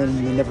people in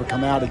and they never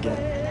come out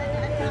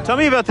again. Tell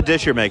me about the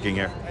dish you're making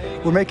here.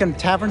 We're making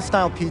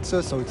tavern-style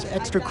pizza, so it's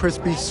extra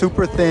crispy,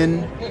 super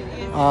thin.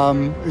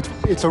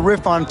 It's a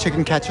riff on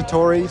chicken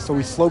cacciatore, so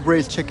we slow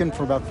braise chicken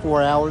for about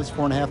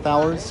 4.5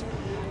 hours.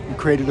 We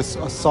created a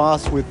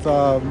sauce with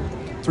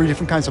 3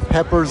 different kinds of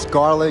peppers,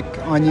 garlic,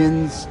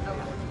 onions,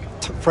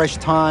 fresh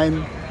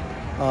thyme,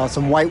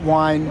 some white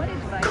wine.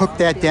 Cook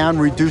that down,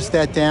 reduce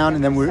that down,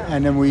 and then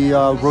we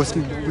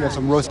roasted. We have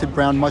some roasted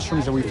brown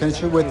mushrooms that we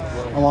finish it with,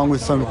 along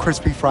with some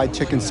crispy fried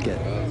chicken skin.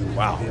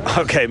 Wow.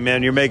 Okay,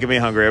 man, you're making me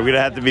hungry. I'm going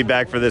to have to be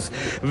back for this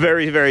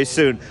very, very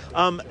soon.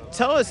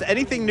 Tell us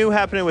anything new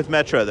happening with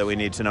Metro that we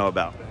need to know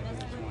about.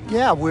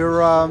 Yeah,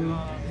 we're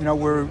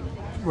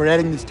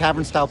adding these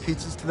tavern-style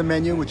pizzas to the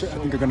menu, which I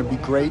think are going to be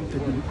great.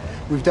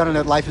 We've done it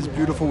at Life is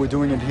Beautiful. We're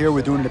doing it here.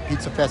 We're doing it at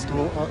Pizza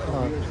Festival,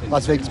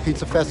 Las Vegas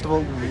Pizza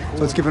Festival.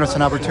 So it's given us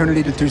an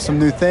opportunity to do some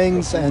new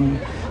things. And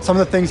some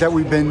of the things that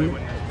we've been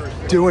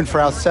doing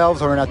for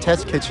ourselves or in our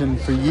test kitchen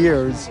for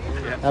years,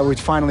 we're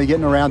finally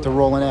getting around to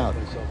rolling out.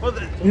 Well,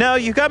 now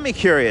you got me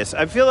curious.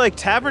 I feel like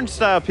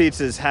tavern-style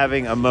pizza is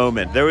having a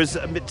moment. There was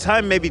a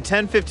time maybe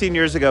 10, 15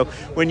 years ago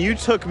when you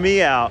took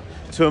me out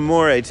to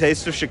Amore,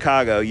 Taste of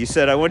Chicago. You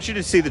said, I want you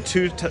to see the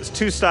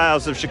two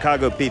styles of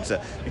Chicago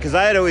pizza, because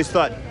I had always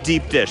thought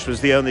deep dish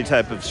was the only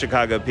type of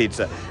Chicago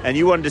pizza, and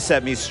you wanted to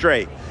set me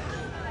straight.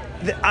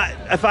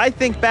 If I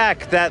think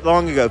back that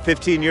long ago,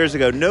 15 years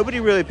ago,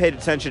 nobody really paid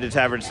attention to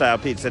tavern-style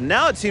pizza.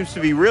 Now it seems to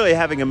be really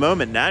having a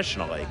moment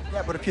nationally.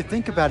 Yeah, but if you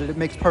think about it, it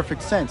makes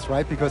perfect sense,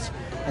 right? Because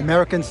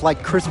Americans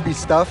like crispy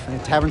stuff,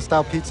 and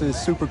tavern-style pizza is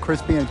super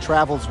crispy and it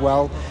travels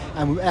well.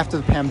 And after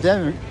the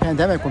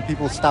pandemic, when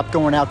people stopped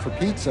going out for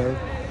pizza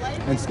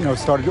and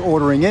started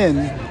ordering in,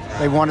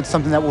 they wanted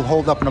something that will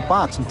hold up in a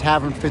box, and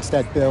tavern fits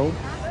that bill.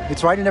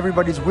 It's right in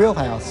everybody's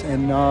wheelhouse,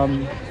 and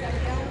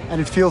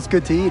it feels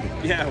good to eat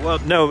it. Yeah, well,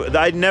 no,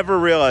 I never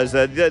realized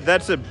that.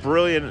 That's a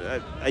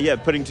brilliant,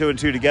 putting 2 and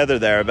 2 together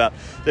there about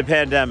the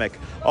pandemic.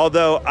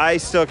 Although I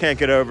still can't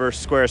get over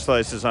square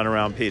slices on a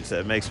round pizza.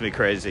 It makes me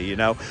crazy, We're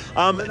not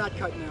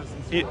cutting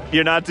ours.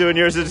 You're not doing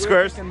yours in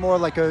squares? More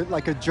like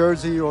a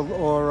Jersey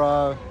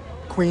or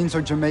Queens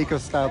or Jamaica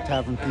style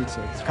tavern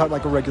pizza. It's cut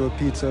like a regular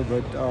pizza,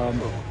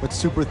 but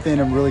super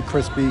thin and really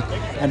crispy,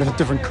 and it's a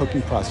different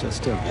cooking process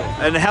too.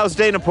 And how's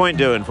Dana Point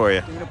doing for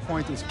you? Dana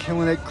Point is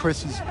killing it.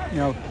 Chris is,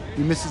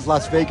 he misses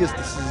Las Vegas.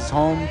 This is his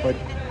home, but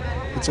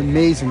it's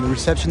amazing. The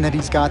reception that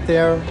he's got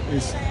there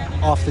is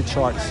off the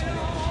charts.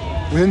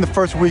 Within the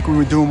first week, we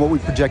were doing what we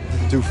projected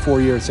to do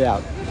 4 years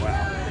out.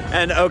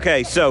 And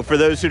okay, so for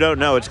those who don't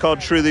know, it's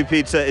called Truly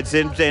Pizza. It's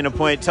in Dana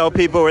Point. Tell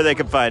people where they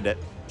can find it.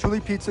 Truly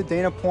Pizza,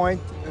 Dana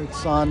Point.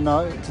 It's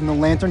in the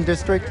Lantern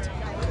District.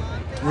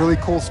 Really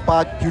cool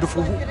spot,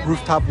 beautiful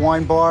rooftop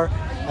wine bar,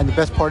 and the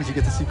best part is you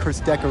get to see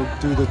Chris Decker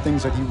do the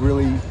things that he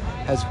really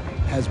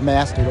has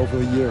mastered over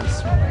the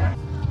years.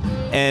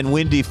 And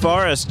Wendy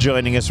Forrest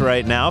joining us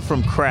right now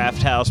from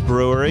Craft House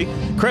Brewery.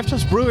 Craft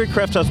House Brewery,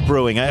 Craft House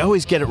Brewing. I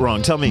always get it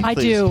wrong. Tell me, please.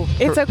 I do.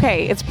 It's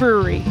okay. It's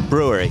brewery.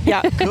 Brewery.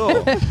 Yeah.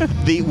 Cool.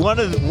 One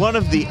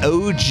of the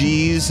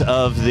OGs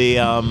of the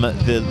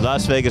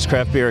Las Vegas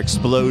craft beer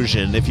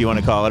explosion, if you want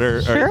to call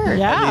it. Sure.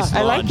 Yeah.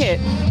 I like it.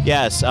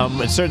 Yes.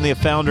 It's certainly a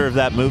founder of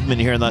that movement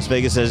here in Las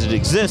Vegas as it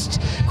exists.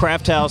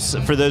 Craft House,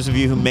 for those of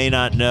you who may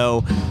not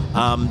know,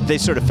 they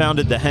sort of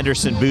founded the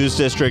Henderson Booze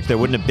District. There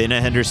wouldn't have been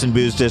a Henderson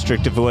Booze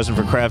District if it wasn't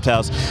for Craft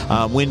House.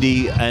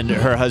 Wendy and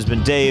her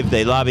husband Dave,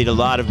 they lobbied a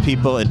lot of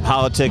people in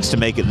politics to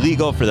make it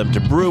legal for them to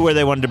brew where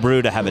they wanted to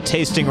brew, to have a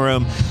tasting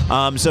room.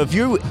 So if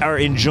you are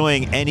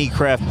enjoying any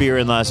craft beer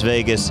in Las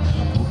Vegas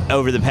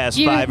over the past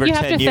 5 or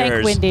 10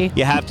 years,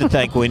 you have to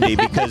thank Wendy,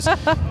 because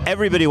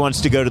everybody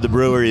wants to go to the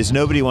breweries.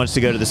 Nobody wants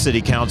to go to the city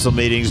council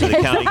meetings or the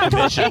county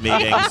commission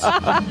meetings.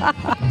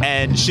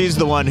 And she's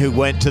the one who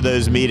went to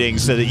those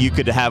meetings so that you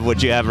could have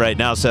what you have right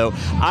now. So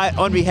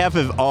on behalf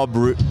of all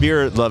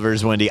beer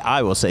lovers, Wendy,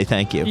 I will say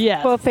thank you.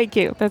 Yeah. Well, thank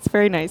you. That's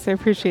very nice. I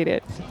appreciate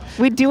it.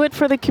 We do it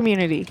for the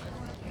community.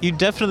 You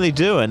definitely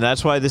do, and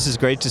that's why this is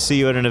great to see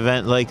you at an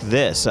event like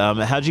this.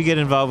 How'd you get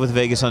involved with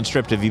Vegas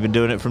Unstripped? Have you been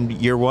doing it from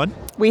year one?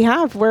 We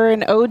have. We're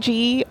an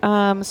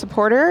OG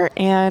supporter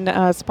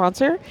and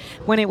sponsor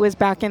when it was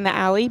back in the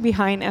alley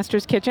behind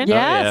Esther's Kitchen.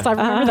 Yes, I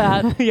remember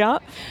that.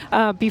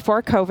 Yeah.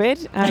 Before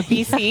COVID,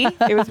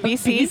 BC. It was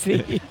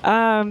BC.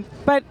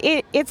 But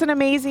it's an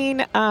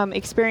amazing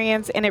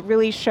experience, and it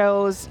really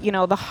shows,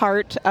 the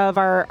heart of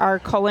our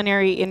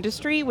culinary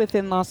industry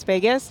within Las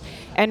Vegas,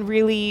 and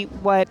really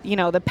what,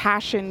 the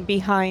passion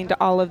behind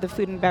all of the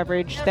food and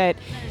beverage that,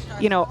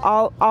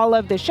 all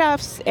of the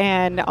chefs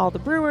and all the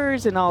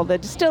brewers and all the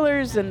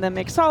distillers and the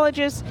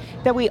mixologists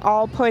that we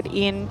all put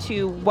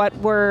into what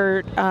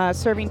we're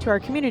serving to our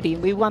community.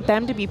 We want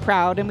them to be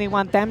proud, and we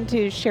want them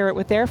to share it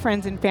with their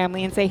friends and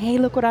family and say, hey,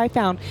 look what I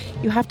found.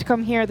 You have to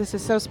come here. This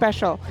is so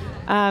special.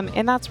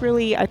 And that's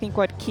really, I think,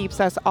 what keeps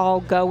us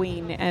all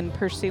going and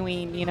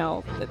pursuing,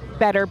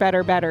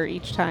 better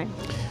each time.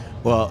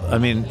 Well,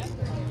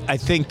 I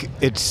think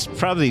it's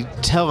probably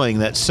telling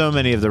that so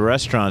many of the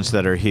restaurants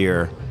that are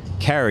here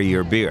carry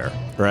your beer,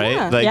 right?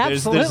 Yeah,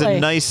 there's absolutely. a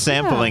nice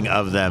sampling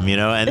of them,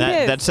 and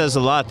that says a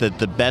lot, that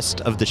the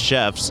best of the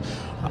chefs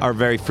are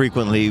very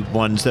frequently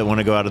ones that want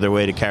to go out of their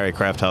way to carry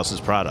Craft House's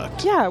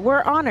product. Yeah,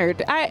 we're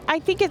honored. I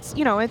think it's,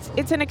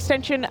 it's an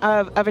extension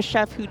of a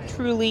chef who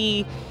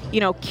truly,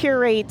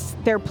 curates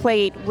their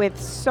plate with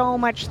so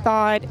much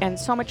thought and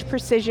so much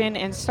precision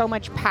and so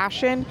much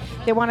passion.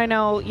 They want to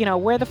know,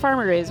 where the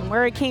farmer is and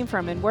where it came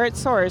from and where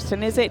it's sourced,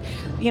 and is it,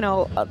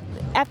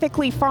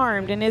 ethically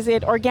farmed, and is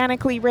it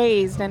organically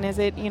raised, and is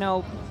it,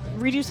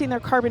 reducing their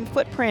carbon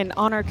footprint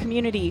on our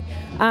community.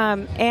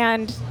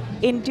 And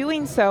in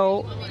doing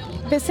so,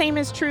 the same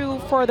is true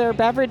for their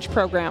beverage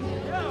program.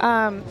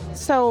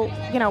 So,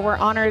 we're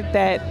honored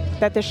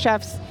that the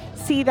chefs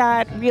see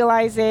that,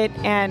 realize it,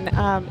 and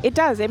it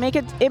does. It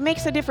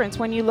makes a difference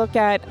when you look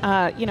at,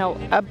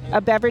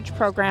 a beverage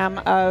program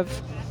of,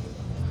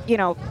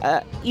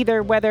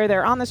 either whether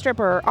they're on the strip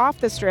or off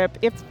the strip.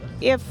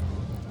 If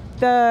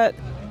the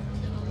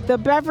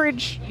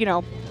beverage,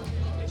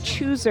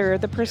 chooser,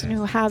 the person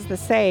who has the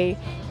say,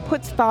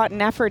 puts thought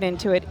and effort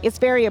into it, it's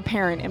very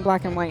apparent in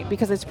black and white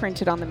because it's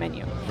printed on the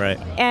menu. Right.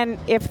 And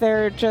if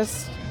they're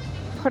just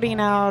putting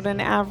out an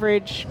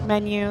average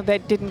menu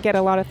that didn't get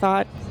a lot of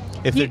thought,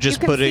 if they're just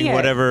putting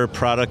whatever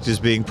product is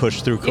being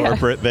pushed through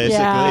corporate,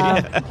 basically.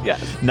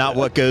 Not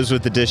what goes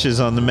with the dishes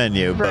on the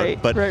menu. Right.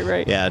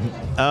 Yeah.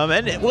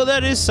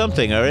 That is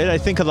something, all right? I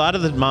think a lot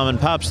of the mom and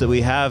pops that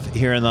we have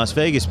here in Las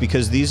Vegas,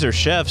 because these are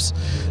chefs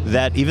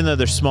that, even though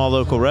they're small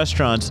local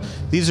restaurants,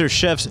 these are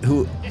chefs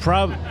who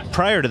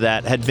prior to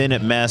that had been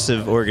at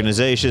massive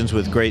organizations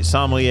with great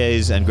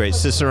sommeliers and great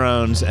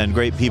cicerones and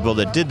great people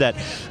that did that.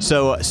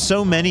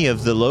 So many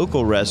of the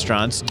local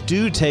restaurants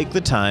do take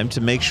the time to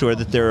make sure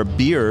that there are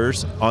beers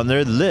on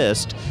their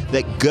list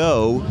that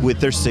go with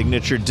their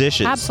signature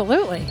dishes.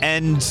 Absolutely.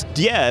 And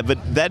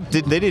but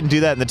they didn't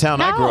do that in the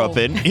town I grew up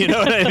in. You know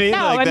what I mean?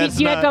 No,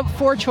 you had about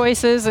 4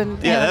 choices, and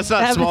that's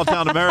not small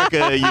town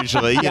America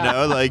usually.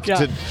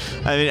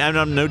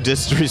 I'm no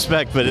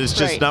disrespect, but it's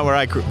just not where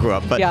I grew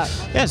up. But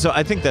so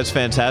I think that's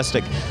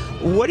fantastic.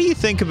 What do you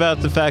think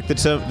about the fact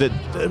that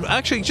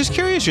actually, just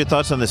curious your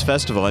thoughts on this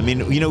festival?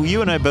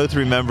 You and I both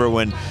remember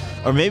when,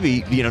 or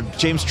maybe,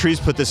 James Trees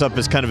put this up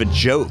as kind of a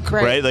joke,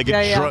 right? Like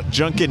a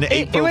drunken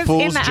April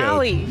Fool's joke.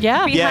 It was in the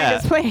alley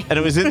behind his plate. And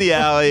it was in the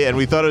alley, and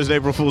we thought it was an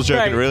April Fool's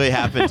joke, and it really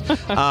happened.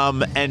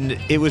 And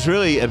it was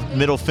really a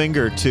middle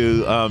finger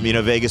to,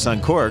 Vegas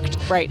Uncorked.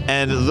 Right.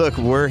 And look,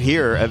 we're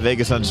here at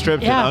Vegas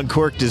Unstripped, and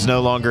Uncorked is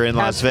no longer in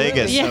Las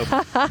Vegas. Yeah.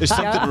 So there's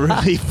something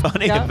really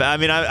funny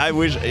about I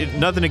wish,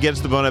 nothing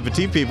against the Bon Appetit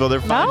people.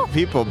 They're fine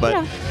people,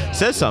 but it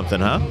says something,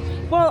 huh?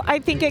 Well, I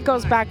think it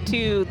goes back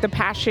to the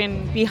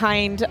passion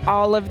behind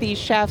all of these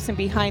chefs and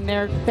behind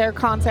their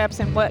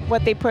concepts and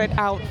what they put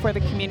out for the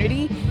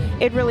community.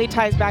 It really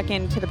ties back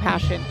into the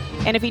passion.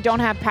 And if you don't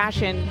have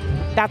passion,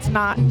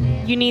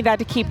 you need that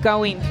to keep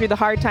going through the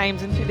hard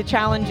times and through the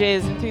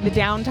challenges and through the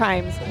down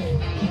times.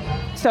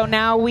 So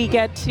now we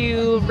get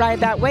to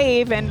ride that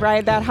wave and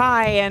ride that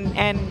high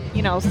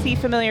and see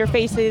familiar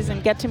faces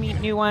and get to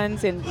meet new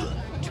ones and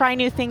try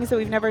new things that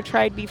we've never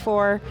tried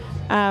before.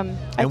 I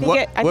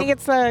think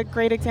it's a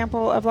great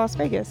example of Las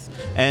Vegas.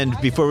 And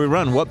before we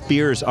run, what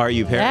beers are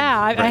you pairing?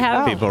 I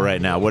have people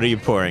right now. What are you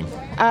pouring?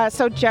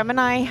 So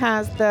Gemini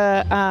has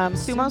the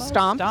Sumo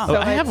Stomp. So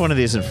I have one of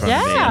these in front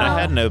of me, and I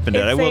hadn't opened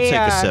it. I will take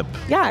a sip.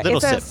 Yeah, Little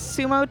it's sip.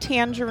 a Sumo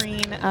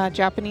Tangerine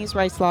Japanese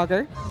rice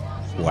lager.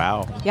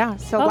 Wow. Yeah,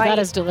 so that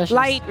is delicious.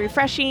 Light,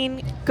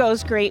 refreshing,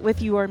 goes great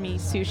with you or me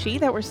sushi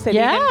that we're sitting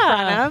in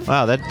front of.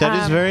 Wow, that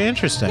is very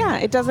interesting. Yeah,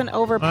 it doesn't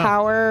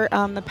overpower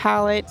the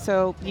palate,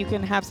 so you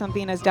can have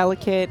something as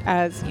delicate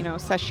as,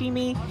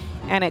 sashimi,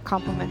 and it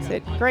complements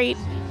it great.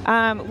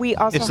 We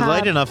also it's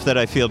light enough that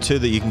I feel too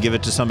that you can give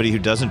it to somebody who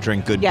doesn't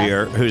drink good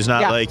beer, who's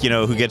not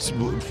who gets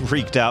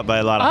freaked out by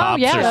a lot of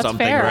hops or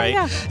something, fair. right?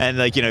 Yeah. And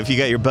if you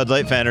got your Bud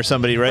Light fan or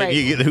somebody, right,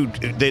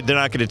 they're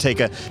not going to take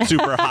a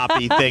super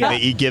hoppy thing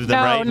that you give them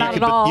right? not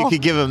at all. You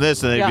could give them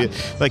this, and they'd Yeah. be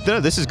like, no,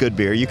 this is good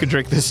beer. You can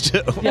drink this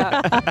too.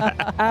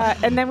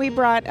 And then we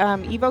brought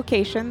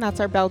Evocation. That's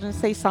our Belgian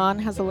Saison.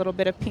 Has a little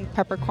bit of pink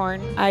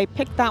peppercorn. I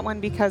picked that one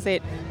because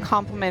it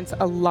complements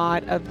a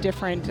lot of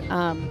different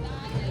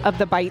of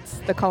the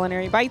bites, the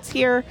culinary bites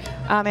here.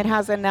 It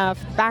has enough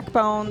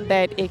backbone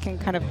that it can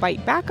kind of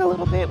bite back a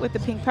little bit with the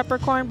pink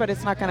peppercorn, but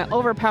it's not going to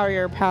overpower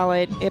your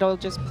palate. It'll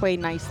just play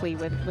nicely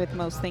with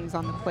most things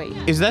on the plate.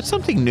 Is that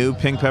something new,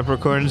 pink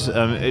peppercorns?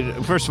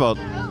 First of all,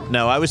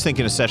 no, I was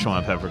thinking of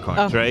Szechuan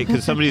peppercorns, right?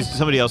 Because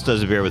somebody else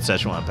does a beer with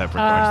Szechuan peppercorns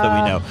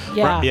that we know.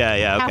 Yeah.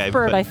 Yeah, okay.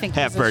 Half-bird, I think,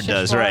 Half-bird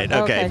does, Szechuan. right.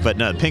 Okay, but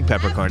no, pink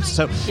peppercorns.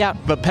 So, yeah.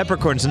 But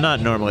peppercorn's not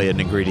normally an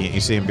ingredient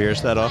you see in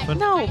beers that often?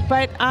 No,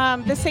 but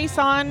the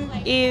Saison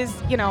is,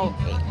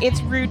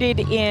 it's rooted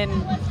in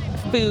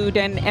food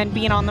and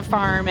being on the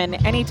farm,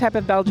 and any type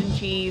of Belgian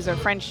cheese or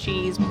French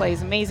cheese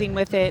plays amazing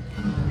with it.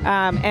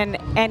 And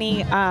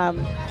any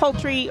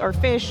poultry or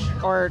fish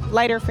or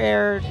lighter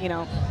fare,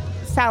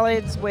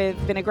 salads with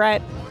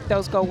vinaigrette,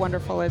 those go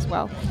wonderful as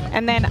well.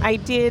 And then I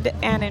did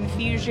an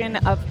infusion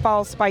of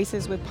fall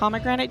spices with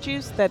pomegranate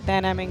juice that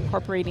then I'm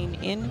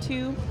incorporating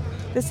into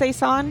the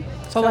Saison.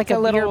 So like a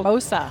little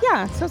mimosa.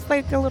 Yeah, so it's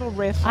like a little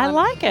riff. I on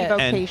like it.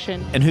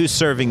 Evocation. And who's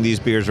serving these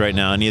beers right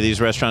now? Any of these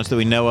restaurants that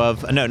we know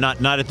of? No,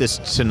 not at this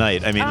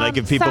tonight. I mean, like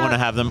if people want to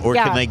have them, or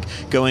can they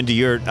go into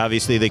your?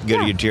 Obviously, they can go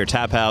to your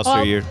tap house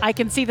or your. I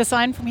can see the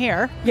sign from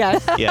here.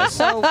 Yes. Yes.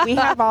 So we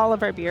have all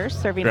of our beers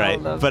serving all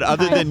of those. But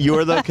other than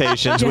your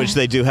locations, which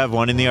they do have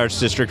one in the Arts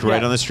District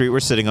right on the street we're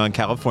sitting on,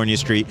 California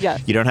Street.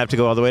 Yes. You don't have to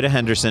go all the way to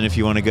Henderson if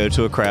you want to go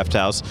to a craft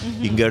house.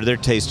 You can go to their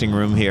tasting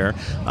room here,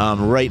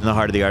 right in the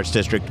heart of the Arts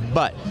District.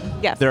 But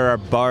there are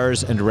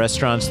bars and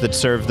restaurants that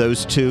serve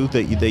those two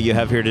that you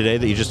have here today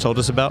that you just told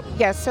us about?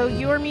 Yes, so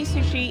Your Me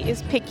Sushi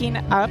is picking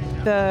up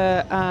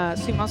the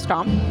Sumo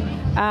Stomp.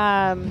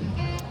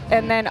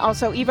 And then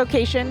also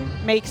Evocation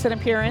makes an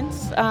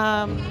appearance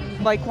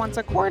like once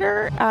a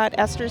quarter at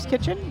Esther's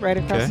Kitchen right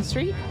across the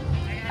street.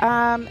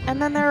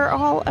 And then they're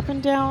all up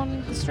and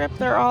down the Strip.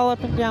 They're all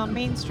up and down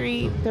Main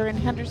Street. They're in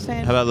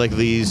Henderson. How about like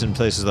Lee's and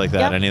places like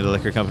that? Yep. Any of the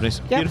liquor companies?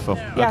 Yep. Beautiful.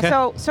 Yeah,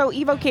 Okay. so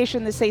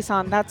Evocation, the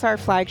Saison, that's our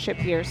flagship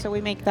beer. So we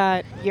make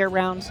that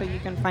year-round, so you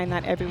can find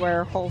that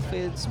everywhere. Whole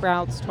Foods,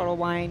 Sprouts, Total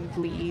Wine,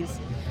 Lee's,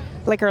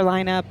 liquor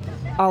lineup,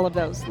 all of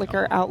those.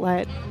 Liquor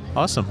outlet.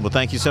 Awesome. Well,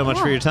 thank you so much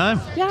for your time.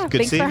 Yeah, Good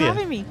thanks seeing for you.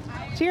 having me.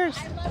 Cheers.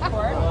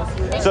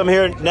 So I'm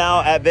here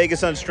now at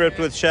Vegas Unstripped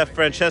with Chef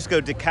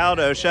Francesco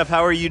DiCaldo. Chef,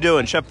 how are you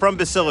doing? Chef from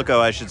Basilico,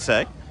 I should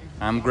say.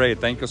 I'm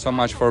great. Thank you so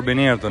much for being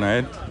here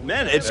tonight.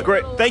 Man, it's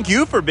great. Thank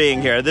you for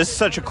being here. This is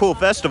such a cool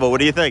festival. What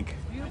do you think?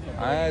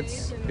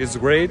 It's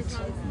great.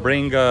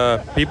 Bring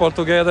people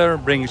together,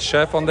 bring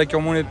chef on the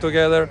community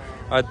together.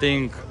 I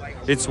think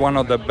it's one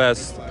of the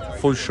best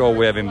food show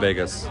we have in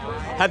Vegas.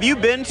 Have you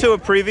been to a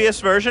previous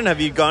version? Have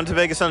you gone to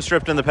Vegas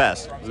Unstripped in the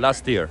past?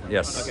 Last year,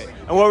 yes. Okay.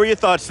 And what were your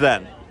thoughts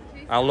then?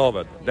 I love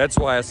it. That's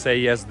why I say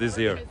yes this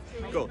year.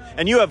 Cool.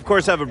 And you, of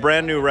course, have a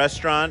brand new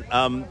restaurant,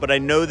 but I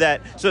know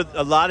that, so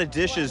a lot of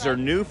dishes are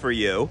new for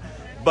you,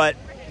 but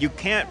you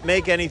can't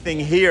make anything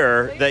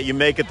here that you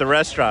make at the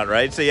restaurant,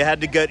 right? So you had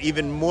to get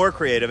even more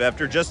creative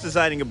after just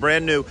designing a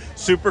brand new,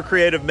 super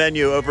creative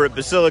menu over at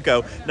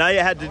Basilico. Now you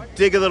had to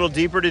dig a little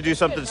deeper to do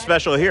something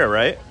special here,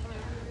 right?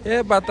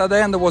 Yeah, but at the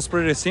end it was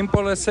pretty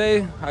simple, let's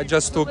say. I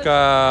just took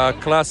a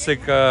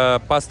classic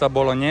pasta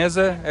bolognese.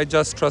 I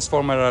just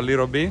transformed it a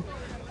little bit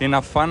in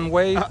a fun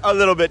way. A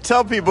little bit.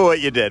 Tell people what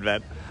you did,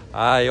 man.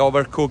 I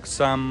overcooked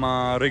some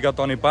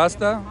rigatoni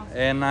pasta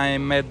and I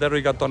made the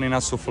rigatoni in a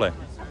souffle,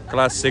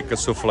 classic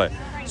souffle.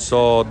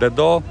 So the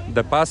dough,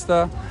 the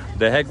pasta,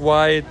 the egg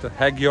white,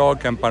 egg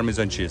yolk, and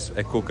Parmesan cheese.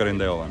 I cook it in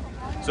the oven.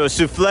 So a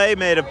souffle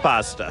made of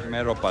pasta.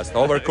 Made of pasta,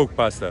 overcooked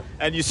pasta.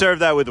 And you serve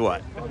that with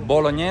what?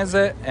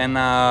 Bolognese and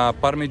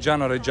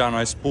Parmigiano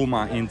Reggiano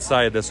spuma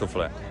inside the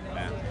souffle.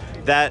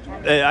 That,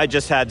 I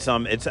just had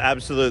some. It's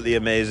absolutely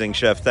amazing,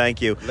 Chef.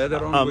 Thank you.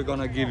 Later on, we're going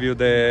to give you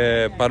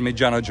the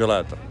Parmigiano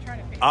gelato.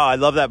 Oh, I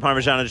love that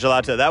Parmigiano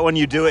gelato. That one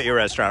you do at your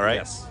restaurant, right?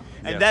 Yes.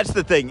 And that's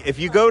the thing. If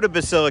you go to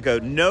Basilico,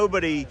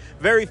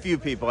 very few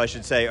people, I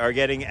should say, are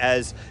getting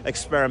as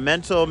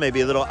experimental,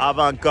 maybe a little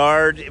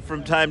avant-garde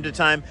from time to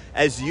time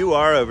as you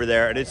are over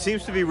there. And it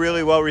seems to be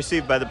really well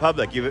received by the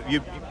public.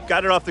 You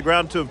got it off the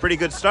ground to a pretty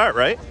good start,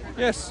 right?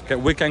 Yes.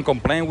 We can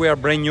complain. We are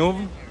brand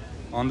new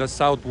on the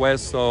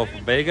southwest of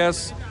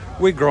Vegas.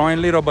 We're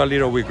growing little by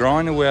little. We're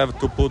growing. We have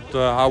to put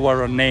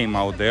our name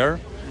out there.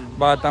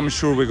 But I'm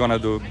sure we're going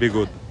to be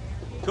good.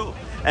 Cool.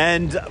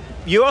 And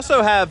you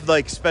also have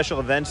like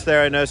special events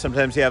there. I know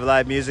sometimes you have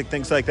live music,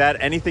 things like that.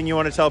 Anything you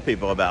want to tell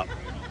people about?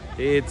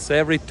 It's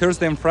every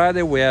Thursday and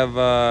Friday. We have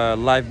a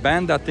live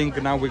band. I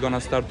think now we're going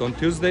to start on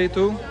Tuesday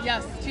too.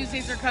 Yes,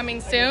 Tuesdays are coming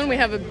soon. We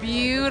have a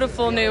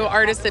beautiful new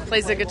artist that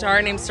plays the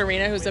guitar named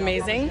Serena, who's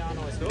amazing,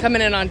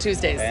 coming in on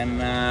Tuesdays.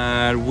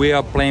 And we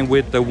are playing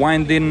with the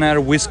wine dinner,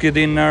 whiskey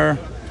dinner.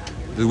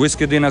 The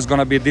whiskey dinner is going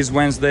to be this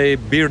Wednesday,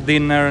 beer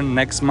dinner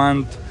next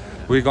month.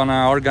 We're going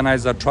to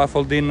organize a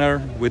truffle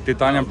dinner with the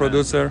Italian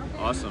producer.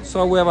 Awesome.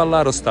 So we have a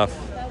lot of stuff.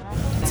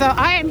 So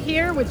I am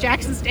here with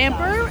Jackson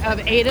Stamper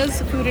of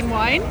Ada's Food and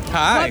Wine.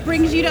 Hi. What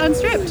brings you to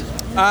Unstripped?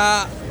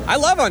 I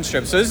love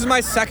Unstripped. So this is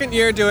my second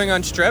year doing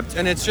Unstripped,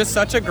 and it's just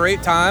such a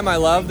great time. I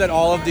love that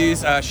all of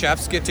these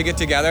chefs get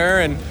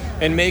together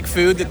and make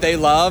food that they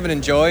love and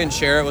enjoy and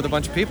share it with a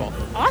bunch of people.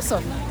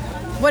 Awesome.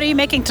 What are you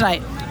making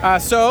tonight?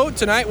 So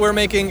tonight we're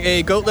making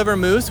a goat liver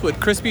mousse with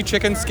crispy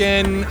chicken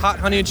skin, hot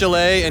honey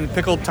gelée, and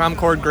pickled Tom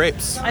Cord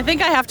grapes. I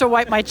think I have to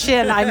wipe my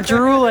chin. I'm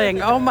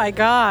drooling. Oh my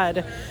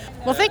God.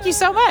 Well, thank you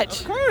so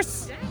much. Of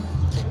course.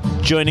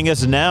 Joining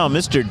us now,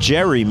 Mr.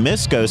 Jerry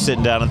Misko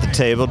sitting down at the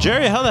table.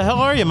 Jerry, how the hell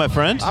are you, my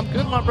friend? I'm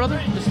good, my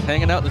brother. Just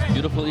hanging out this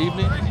beautiful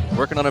evening,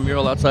 working on a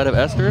mural outside of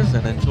Esther's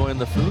and enjoying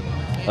the food.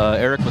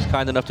 Eric was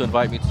kind enough to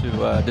invite me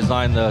to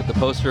design the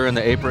poster and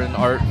the apron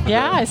art.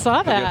 I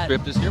saw that. For the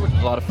Unstripped this year, which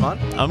was a lot of fun.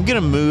 I'm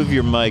going to move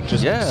your mic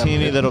just a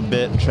teeny little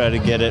bit and try to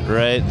get it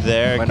right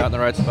there. Am I not in the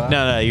right spot?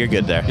 No, you're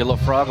good there. Get a little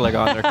frog leg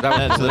on there.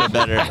 That's a little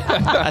better.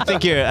 I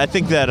think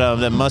that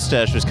that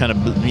mustache was kind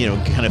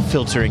of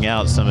filtering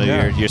out some of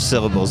your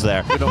syllables there.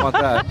 We don't want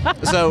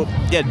that. So,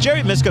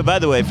 Jerry Misko, by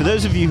the way, for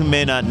those of you who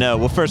may not know,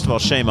 well, first of all,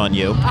 shame on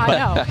you. I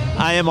know.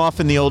 I am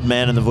often the old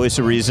man and the voice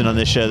of reason on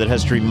this show that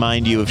has to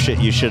remind you of shit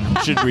you should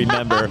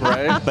remember,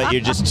 right? But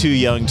you're just too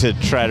young to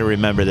try to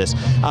remember this.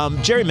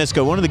 Jerry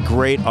Misko, one of the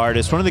great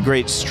artists, one of the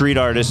great street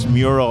artists,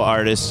 mural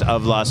artists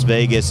of Las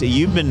Vegas.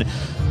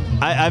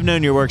 I've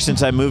known your work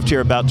since I moved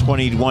here about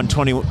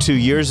 22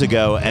 years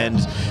ago, and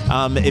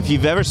if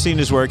you've ever seen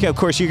his work, of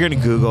course, you're going to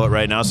Google it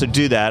right now, so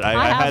do that.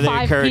 I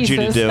highly encourage you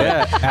to do it.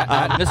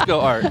 At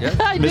Misko Art,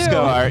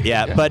 Misko Art,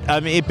 But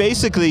it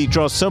basically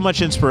draws so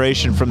much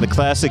inspiration from the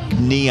classic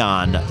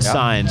neon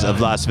signs of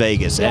Las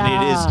Vegas, and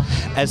it is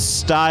a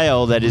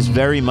style that is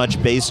very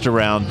much based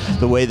around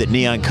the way that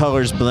neon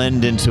colors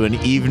blend into an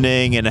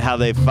evening and how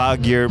they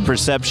fog your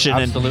perception.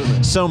 Absolutely.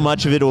 And so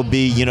much of it will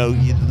be,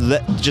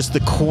 just the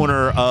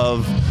corner of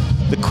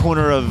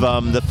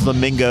the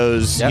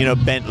flamingo's,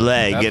 bent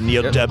leg, and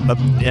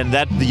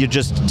that you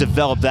just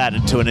develop that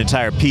into an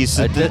entire pice.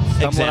 I did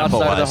someone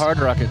outside of the Hard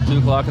Rock at 2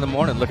 o'clock in the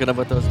morning, looking up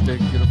at those big,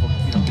 beautiful,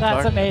 guitars.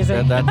 That's amazing.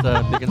 And that's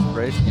a big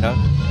inspiration.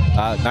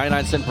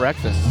 99-cent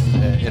breakfast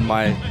in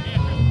my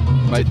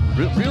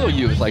real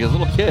youth, like as a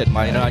little kid.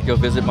 I'd go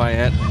visit my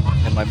aunt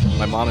and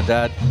my mom and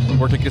dad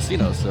worked in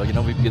casinos, so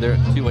we'd be there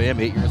at 2 a.m.,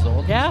 8 years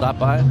old. Yeah. Stop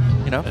by,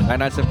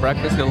 99-cent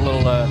breakfast, get a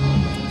little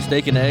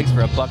steak and eggs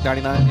for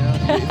 $1.99.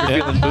 If you're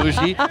feeling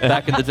bougie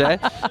back in the day.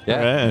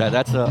 Yeah,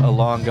 that's a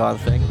long gone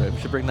thing, but we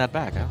should bring that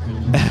back, huh?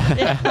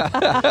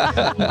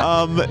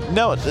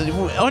 No,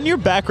 on your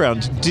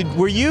background,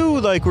 were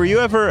you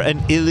ever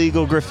an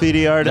illegal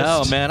graffiti artist?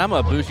 No, man, I'm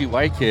a bougie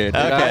white kid.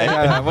 Okay.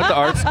 I went to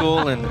art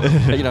school and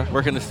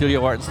work in the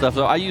studio art and stuff.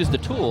 So I use the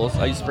tools.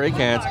 I use spray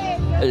cans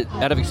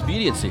out of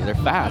expediency. They're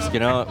fast.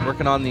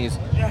 Working on these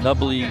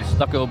nubbly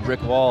stucco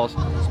brick walls,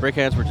 spray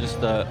cans were just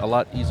a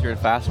lot easier and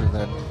faster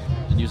than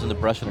using the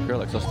brush and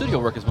acrylic. So studio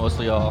work is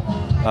mostly all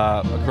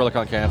acrylic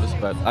on canvas,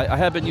 but I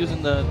have been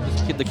using the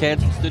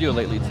cans in the studio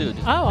lately too.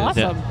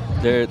 Awesome.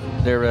 They're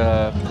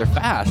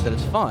fast and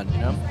it's fun.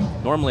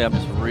 Normally I'm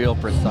just real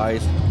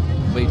precise,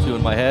 way too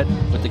in my head.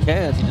 With the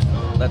cans, you just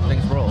let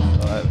things roll.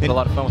 So it's a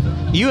lot of fun with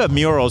it. You have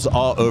murals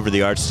all over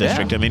the Arts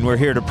District. Yeah. We're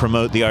here to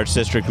promote the Arts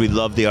District. We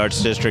love the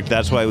Arts District.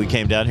 That's why we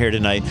came down here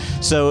tonight.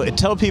 So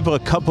tell people a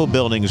couple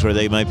buildings where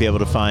they might be able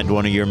to find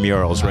one of your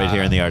murals right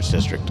here in the Arts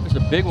District. There's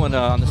a big one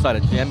on the side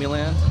of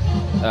Jammuland,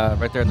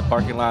 right there in the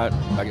parking lot.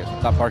 I guess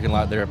not parking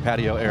lot, there,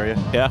 patio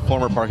area. Yeah.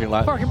 Former parking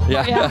lot.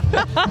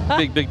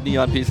 big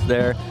neon piece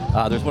there.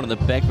 There's one in the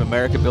Bank of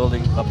America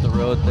building up the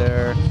road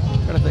there.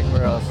 I'm trying to think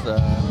where else.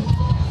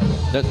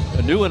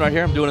 A new one right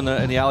here. I'm doing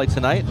in the alley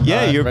tonight.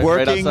 Yeah, you're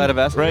working right outside of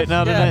Esther's. right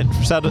now tonight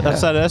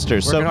outside of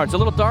Esther's. Working hard. It's a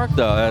little dark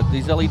though.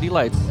 These LED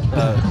lights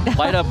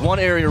light up one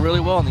area really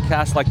well, and they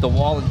cast like the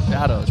wall in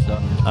shadows. So.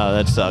 Oh,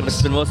 that sucks.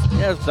 So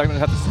I'm gonna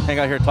have to hang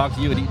out here and talk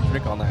to you and eat and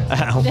drink all night.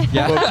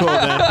 Yeah. Well, cool,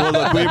 man. Well,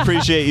 look, we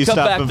appreciate you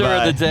stopping by. Come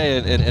back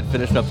during the day and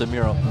finish up the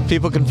mural.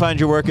 People can find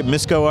your work at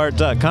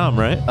miskoart.com,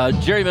 right?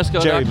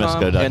 JerryMisko.com.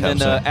 JerryMisko.com. And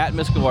then at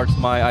Misko Art's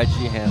my IG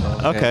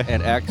handle. Okay.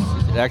 And X.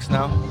 Is it X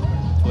now?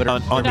 Twitter.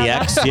 On the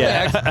X,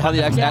 yeah. On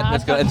the X, at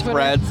Misko, and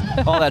threads,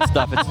 all that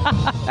stuff.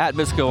 It's at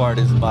Misko Art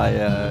is my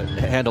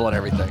handle on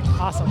everything.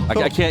 Awesome.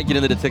 I can't get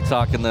into the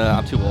TikTok and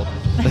I'm too old.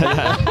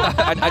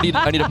 I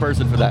need a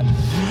person for that.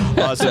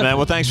 Awesome, man.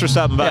 Well, thanks for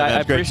stopping by, man. I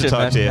It's great to appreciate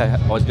talk it, to you.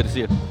 man. Always good to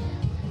see you.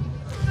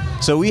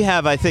 So we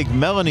have, I think,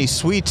 Melanie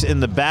Sweet in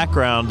the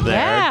background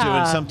there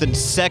doing something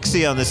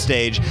sexy on the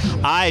stage.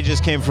 I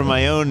just came from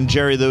my own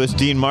Jerry Lewis,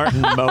 Dean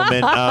Martin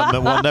moment.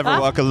 We'll never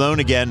walk alone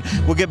again.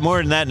 We'll get more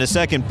than that in a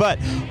second. But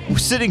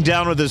sitting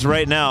down with us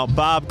right now,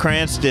 Bob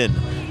Cranston,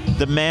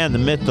 the man, the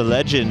myth, the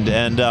legend,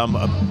 and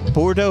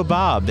Bordeaux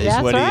Bob is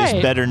what he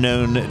is better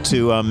known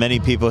to many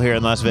people here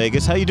in Las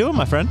Vegas. How you doing,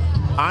 my friend?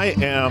 I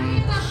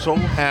am so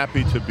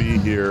happy to be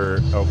here,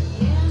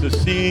 to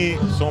see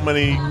so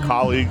many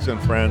colleagues and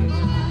friends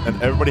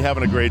and everybody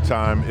having a great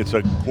time. It's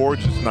a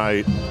gorgeous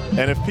night.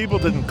 And if people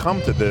didn't come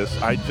to this,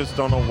 I just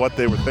don't know what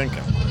they were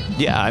thinking.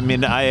 Yeah, I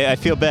mean, I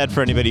feel bad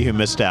for anybody who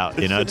missed out.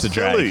 It's a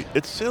drag.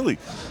 It's silly.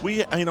 We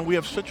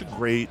have such a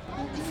great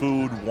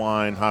food,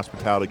 wine,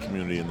 hospitality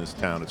community in this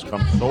town. It's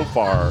come so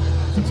far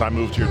since I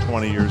moved here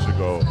 20 years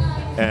ago.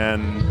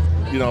 And,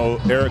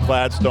 Eric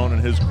Gladstone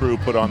and his crew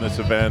put on this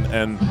event,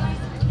 and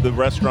the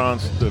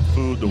restaurants, the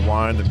food, the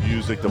wine, the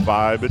music, the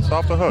vibe, it's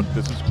off the hook.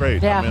 This is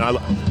great. Yeah. I mean,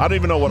 I don't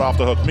even know what off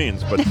the hook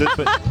means, but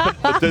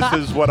this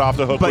is what off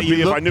the hook would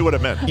be if I knew what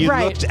it meant. You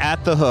looked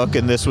at the hook,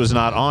 and this was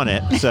not on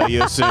it, so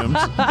you assumed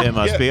it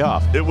must be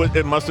off.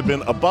 It must have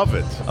been above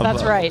it.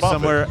 That's right.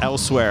 Somewhere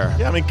elsewhere.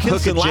 Yeah, I mean,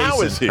 Kinston Hook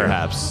Lau adjacent, is here.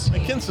 Perhaps.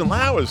 Kinston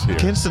Lau is here.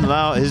 Kinston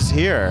Lau is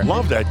here.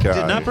 Love that guy.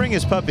 Did not bring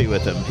his puppy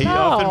with him. He No.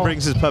 often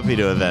brings his puppy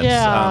to events.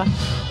 Yeah.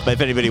 But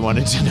if anybody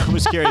wanted to know,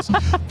 was curious.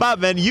 Bob,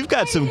 man, you've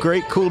got some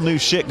great, cool new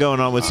shit going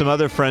on with some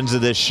other friends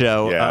of this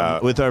show. Yeah.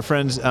 With our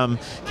friends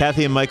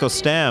Kathy and Michael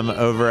Stam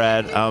over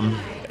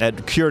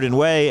at Cured and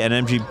Way and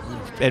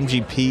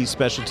MGP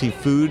Specialty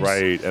Foods.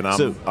 Right, and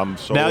I'm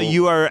so now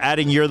you are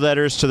adding your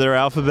letters to their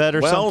alphabet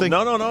or something?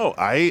 No.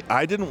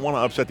 I didn't want to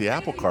upset the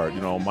apple cart.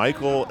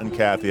 Michael and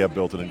Kathy have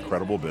built an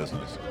incredible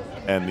business.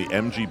 And the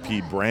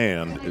MGP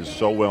brand is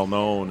so well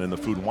known in the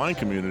food and wine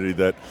community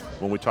that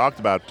when we talked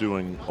about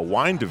doing a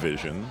wine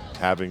division,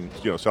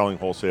 selling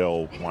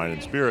wholesale wine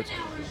and spirits,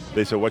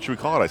 they said, what should we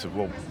call it? I said,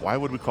 well, why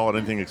would we call it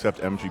anything except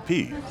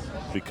MGP?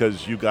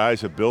 Because you guys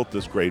have built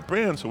this great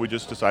brand, so we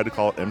just decided to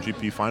call it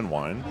MGP Fine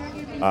Wine.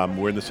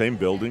 We're in the same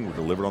building. We're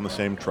delivered on the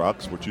same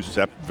trucks. We're two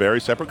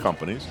very separate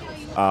companies.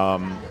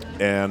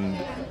 And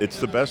it's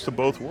the best of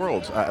both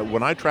worlds.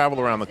 When I travel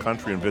around the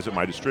country and visit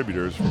my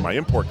distributors for my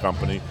import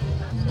company,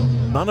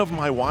 none of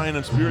my wine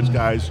and spirits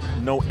guys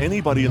know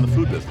anybody in the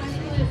food business.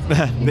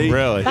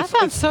 Really? That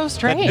sounds so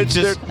strange.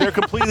 They're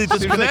completely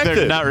disconnected. Like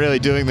they're not really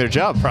doing their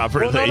job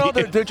properly. Well, no,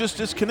 they're just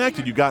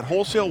disconnected. You got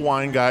wholesale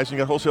wine guys and you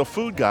got wholesale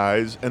food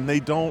guys, and they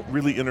don't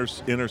really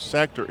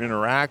intersect or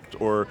interact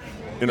or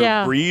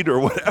interbreed or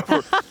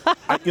whatever.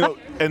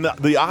 And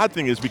the odd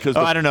thing is because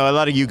I don't know. A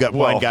lot of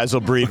wine guys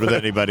will breed with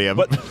anybody.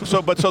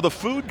 So the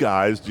food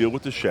guys deal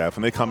with the chef,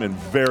 and they come in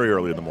very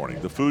early in the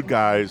morning. The food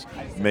guys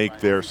make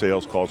their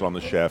sales calls on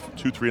the chef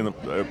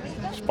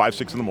 5,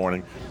 6 in the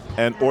morning.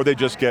 Or they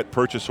just get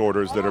purchase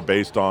orders that are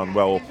based on,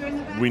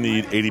 we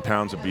need 80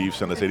 pounds of beef,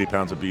 send us 80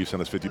 pounds of beef,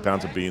 send us 50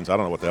 pounds of beans. I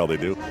don't know what the hell they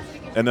do.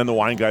 And then the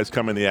wine guys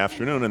come in the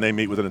afternoon and they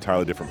meet with an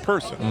entirely different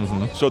person.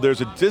 Mm-hmm. So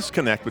there's a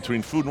disconnect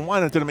between food and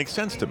wine that didn't make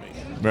sense to me.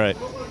 Right.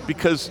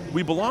 Because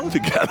we belong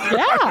together.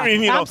 Yeah, I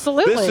mean,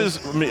 absolutely. This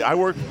is me. I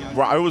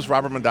was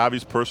Robert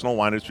Mondavi's personal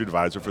wine industry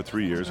advisor for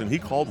 3 years, and he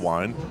called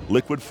wine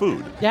liquid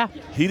food. Yeah.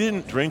 He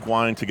didn't drink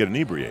wine to get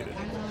inebriated.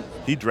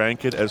 He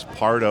drank it as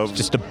part of... It's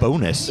just a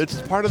bonus.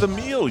 It's part of the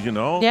meal,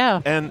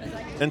 Yeah.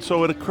 And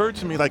so it occurred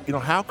to me,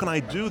 how can I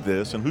do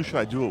this, and who should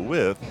I do it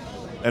with?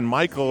 And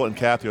Michael and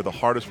Kathy are the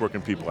hardest working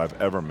people I've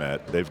ever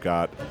met. They've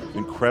got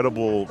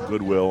incredible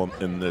goodwill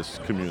in this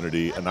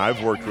community, and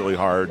I've worked really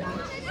hard,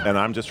 and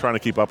I'm just trying to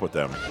keep up with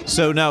them.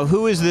 So now,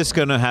 who is this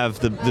going to have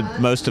the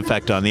most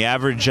effect on? The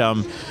average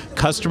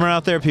customer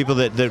out there, people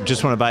that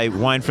just want to buy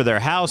wine for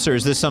their house, or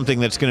is this something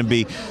that's going to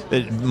be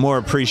more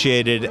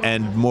appreciated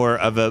and more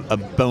of a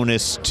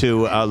bonus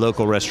to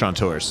local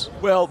restaurateurs?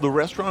 Well, the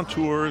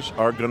restaurateurs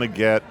are going to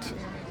get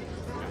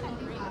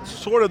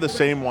sort of the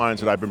same wines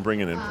that I've been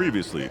bringing in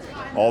previously.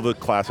 All the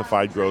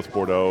classified growth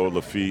Bordeaux,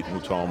 Lafite,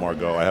 Mouton,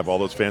 Margaux. I have all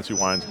those fancy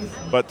wines.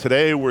 But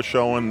today we're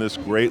showing this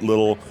great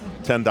little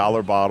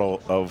 $10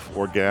 bottle of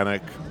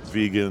organic,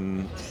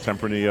 vegan,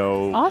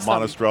 Tempranillo,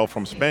 Monastrell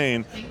from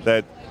Spain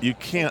that you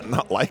can't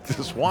not like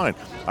this wine.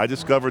 I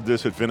discovered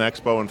this at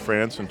Vinexpo in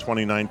France in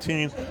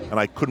 2019, and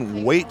I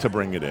couldn't wait to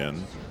bring it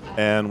in.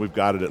 And we've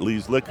got it at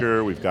Lee's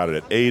Liquor, we've got it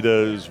at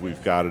Ada's,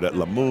 we've got it at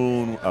La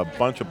Moon, a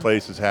bunch of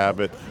places have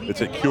it.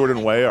 It's at Cured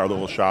and Way, our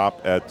little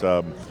shop at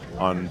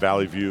on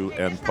Valley View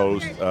and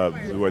Post,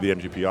 where the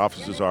MGP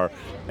offices are.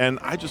 And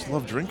I just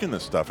love drinking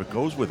this stuff. It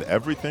goes with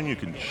everything. You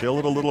can chill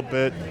it a little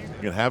bit.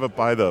 You can have it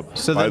by the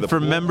for pool.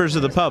 Members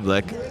of the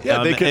public,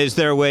 they can, is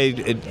there a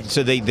way?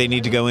 So they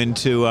need to go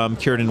into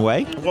Cured and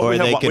Way? Well,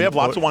 we have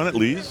lots of wine at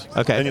Lee's.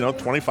 Okay. And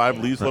 25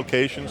 Lee's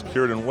locations,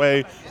 Cured and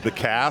Way. The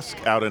Cask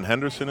out in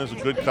Henderson is a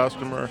good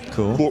customer.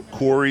 Cool.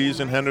 Corey's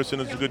in Henderson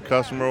is a good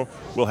customer.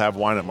 We'll have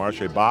wine at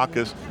Marche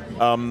Bacchus.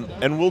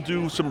 And we'll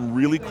do some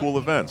really cool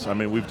events. I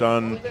mean, we've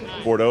done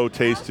Bordeaux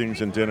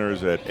tastings and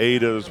dinners at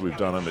Ada's. We've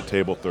done them at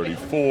Table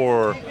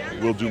 34.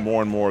 We'll do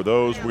more and more of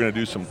those. We're going to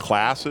do some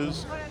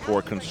classes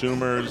for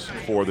consumers,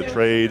 for the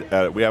trade.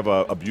 We have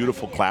a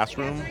beautiful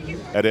classroom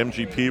at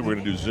MGP. We're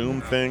going to do Zoom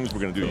things.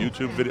 We're going to do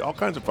YouTube video, all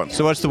kinds of fun stuff.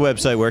 So what's the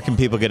website? Where can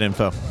people get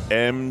info?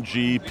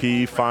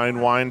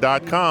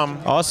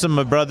 mgpfinewine.com. Awesome,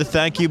 my brother.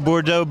 Thank you,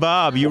 Bordeaux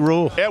Bob. You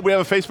rule. Yeah, we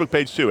have a Facebook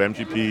page too,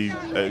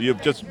 MGP. You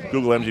just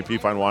Google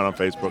MGP Fine Wine on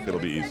Facebook. It'll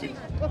be easy.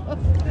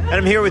 And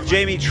I'm here with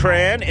Jamie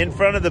Tran in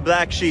front of the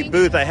Black Sheep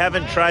booth. I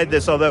haven't tried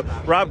this, although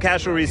Rob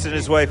Castlereese and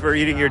his wife are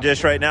eating your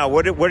dish right now.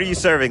 What are you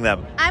serving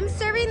them? I'm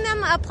serving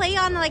them a play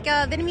on like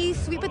a Vietnamese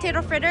sweet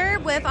potato fritter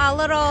with a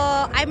little.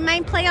 I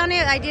might play on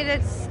it.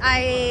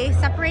 I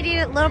separated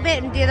it a little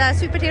bit and did a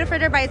sweet potato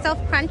fritter by itself,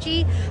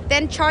 crunchy.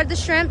 Then charred the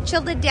shrimp,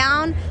 chilled it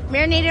down,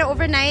 marinated it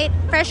overnight,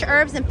 fresh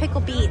herbs and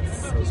pickled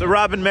beets. So,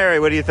 Rob and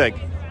Mary, what do you think?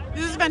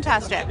 This is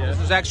fantastic.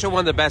 This is actually one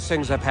of the best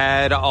things I've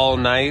had all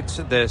night.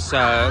 This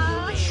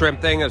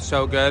shrimp thing is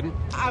so good.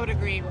 I would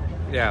agree.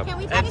 Yeah.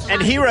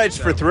 And he writes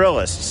for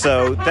Thrillist,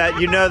 so that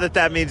you know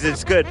that means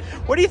it's good.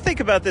 What do you think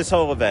about this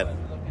whole event?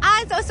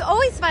 It's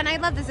always fun. I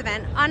love this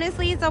event.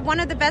 Honestly, it's one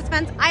of the best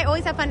events. I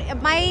always have fun.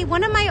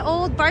 One of my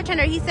old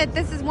bartender, he said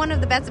this is one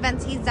of the best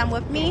events he's done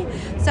with me.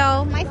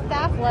 So my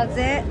staff loves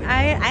it.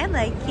 I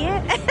like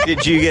it.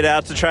 Did you get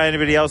out to try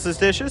anybody else's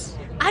dishes?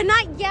 I'm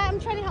not yet. I'm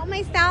trying to help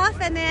my staff,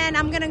 and then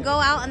I'm going to go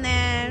out and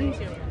then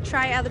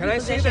try other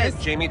people's dishes. Can I say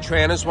that Jamie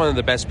Tran is one of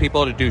the best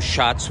people to do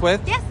shots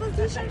with? Yes, let's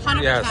do shots.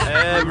 100%. Yes.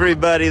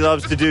 Everybody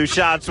loves to do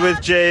shots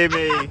with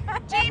Jamie.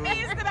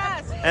 Jamie is the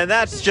best. And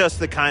that's just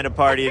the kind of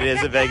party it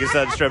is at Vegas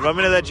Unstripped. I'm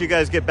going to let you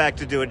guys get back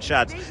to doing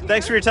shots.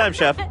 Thanks for your time,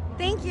 Chef.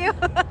 Thank you.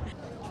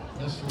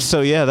 So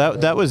yeah,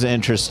 that was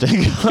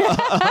interesting.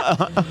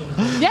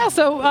 Yeah,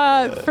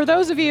 so for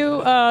those of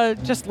you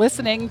just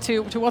listening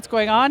to what's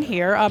going on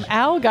here,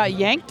 Al got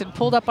yanked and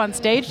pulled up on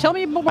stage. Tell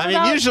me more about...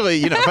 I mean,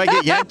 usually, if I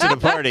get yanked at a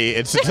party,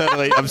 it's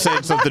totally, I'm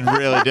saying something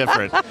really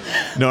different,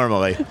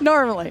 normally.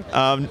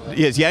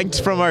 Yes,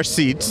 yanked from our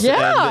seats.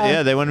 Yeah.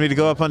 And, they wanted me to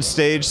go up on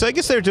stage. So I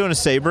guess they were doing a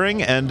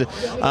sabering, and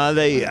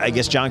I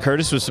guess John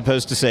Curtis was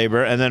supposed to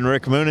saber, and then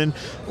Rick Moonen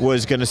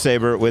was going to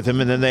saber with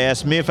him, and then they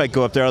asked me if I'd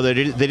go up there, although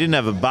they didn't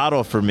have a bottle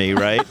for me,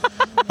 right?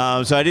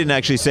 So I didn't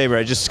actually saber.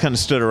 I just kind of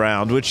stood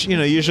around, which,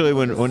 usually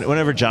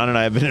whenever John and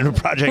I have been in a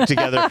project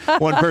together,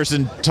 one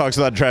person talks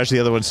a lot of trash, the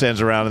other one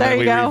stands around, and then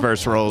we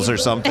reverse roles or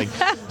something.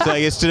 So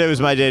I guess today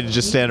was my day to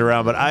just stand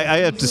around. But I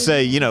have to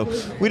say,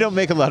 we don't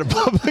make a lot of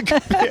public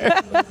here.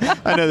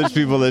 I know there's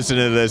people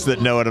listening to this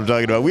that know what I'm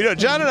talking about.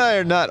 John and I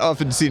are not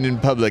often seen in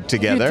public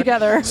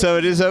together. So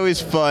it is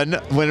always fun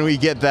when we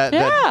get that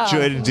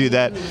joy to do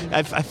that.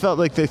 I felt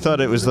like they thought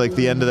it was like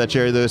the end of that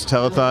Jerry Lewis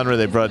telethon where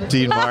they brought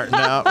Dean Martin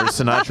out, or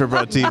Sinatra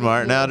brought Dean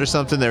Martin out or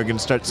something. They were going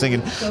to start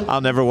singing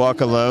I'll Never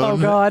Walk Alone. Oh,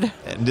 God.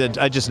 And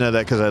I just know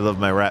that because I love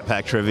my Rat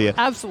Pack trivia.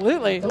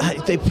 Absolutely.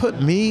 They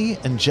put me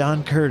and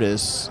John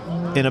Curtis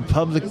in a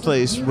public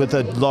place with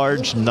a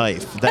large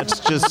knife. That's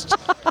just...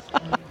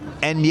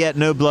 And yet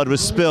no blood was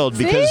spilled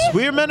because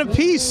we're men of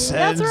peace.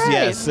 That's and right.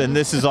 Yes, and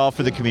this is all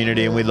for the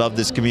community, and we love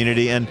this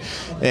community, and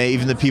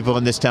even the people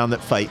in this town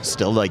that fight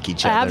still like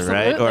each other,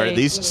 right? Or at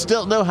least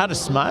still know how to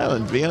smile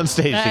and be on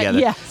stage together.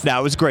 Yes. No,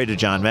 it was great of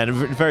John, man.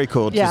 Very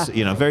cool. Yeah.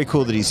 Very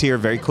cool that he's here.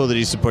 Very cool that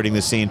he's supporting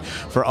the scene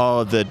for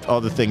all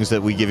the things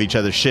that we give each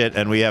other shit,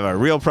 and we have our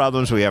real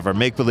problems, we have our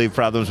make-believe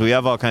problems, we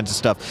have all kinds of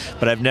stuff.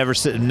 But I've never,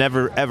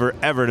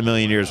 ever in a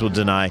million years will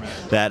deny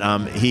that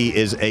he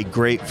is a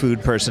great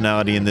food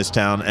personality in this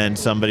town, and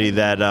somebody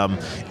that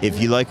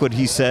if you like what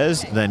he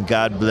says, then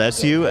God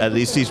bless you. At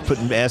least he's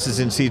putting asses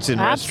in seats in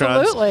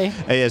restaurants.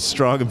 He has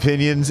strong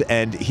opinions,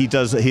 and he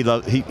cares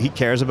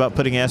about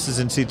putting asses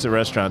in seats at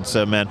restaurants.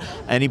 So man,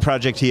 any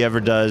project he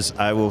ever does,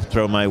 I will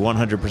throw my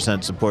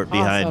 100% support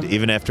behind. Awesome.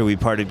 Even after we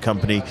parted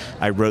company,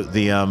 I wrote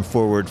the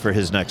foreword for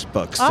his next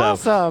book.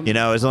 Awesome.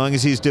 So as long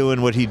as he's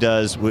doing what he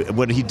does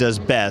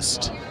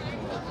best,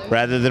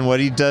 rather than what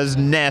he does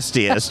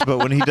nastiest, but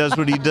when he does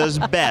what he does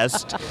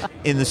best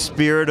in the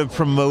spirit of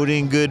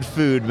promoting good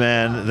food,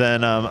 man,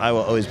 then I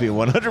will always be a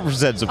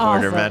 100%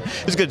 supporter, man.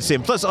 It's good to see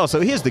him. Plus, also,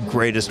 he has the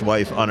greatest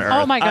wife on earth.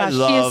 Oh, my gosh, I she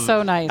love is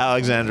so nice.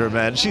 Alexandra,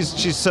 man.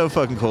 She's so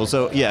fucking cool.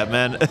 So, yeah,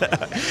 man,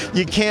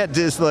 you can't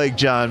dislike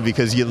John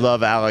because you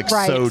love Alex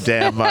so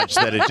damn much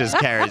that it just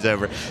carries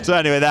over. So,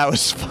 anyway, that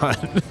was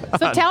fun.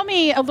 So tell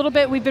me a little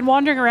bit, we've been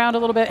wandering around a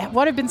little bit.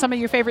 What have been some of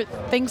your favorite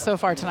things so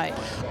far tonight?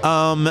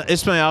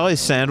 Ismaili's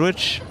sandwich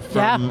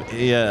from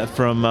Via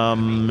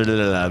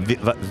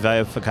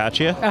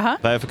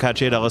Focaccia. Via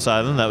Focaccia at Ellis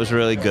Island. That was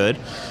really good.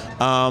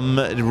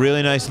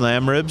 Really nice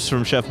lamb ribs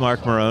from Chef Mark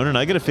Marone, and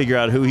I got to figure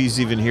out who he's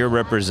even here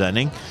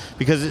representing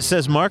because it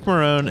says Mark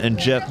Marone and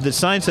Jeff. The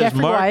sign says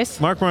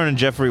Mark Marone and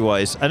Jeffrey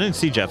Weiss. I didn't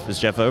see Jeff. Is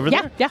Jeff over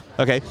there? Yeah.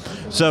 Okay.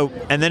 So,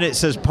 and then it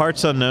says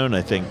Parts Unknown,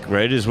 I think,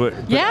 right? Is what? I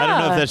don't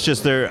know if that's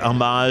just their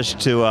homage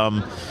to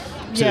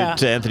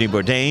Anthony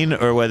Bourdain,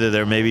 or whether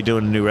they're maybe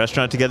doing a new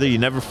restaurant together. You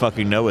never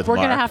fucking know with We're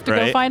Mark. We're going to have to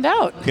right? go find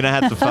out. Going to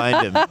have to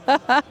find him.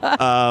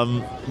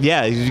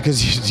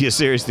 Because you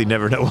seriously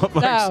never know what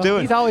Mark's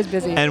doing. He's always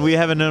busy. And we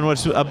haven't known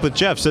what's up with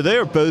Jeff. So they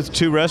are both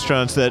two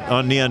restaurants that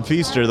on Neon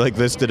Feast are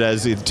listed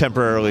as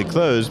temporarily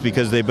closed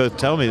because they both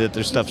tell me that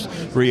their stuff's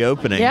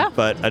reopening. Yeah.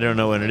 But I don't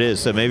know when it is.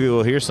 So maybe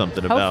we'll hear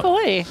something about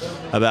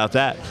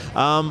that.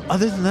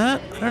 Other than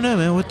that, I don't know,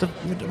 man. What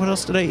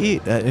else did I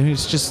eat?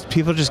 It's just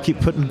people just keep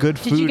putting good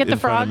food. Did you get the in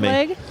front frog of me.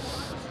 leg?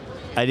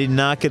 I did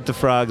not get the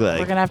frog leg.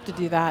 We're going to have to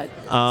do that.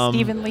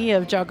 Stephen Lee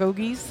of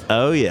Jogogis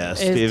Oh, yeah.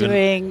 is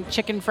doing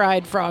chicken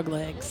fried frog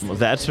legs. Well,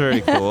 that's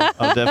very cool.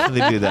 I'll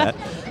definitely do that.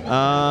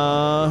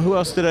 Who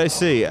else did I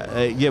see?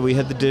 We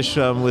had the dish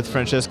with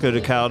Francesco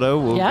Di Caldo.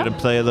 We're going to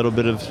play a little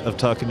bit of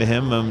talking to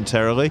him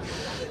momentarily.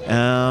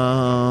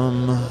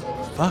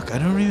 Fuck, I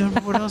don't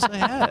remember what else I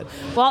had.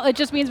 Well, it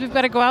just means we've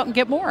got to go out and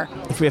get more.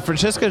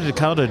 Francesco Di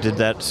Caldo did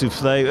that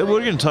souffle.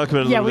 We're going to talk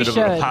about a little bit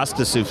about a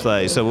pasta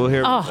souffle, so we'll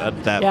hear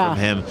about that from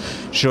him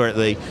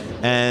shortly.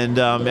 And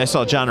I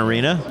saw John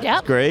Arena. Yeah.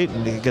 It's great.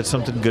 And you get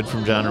something good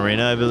from John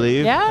Arena, I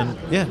believe. Yeah. And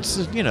it's,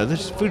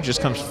 this food just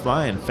comes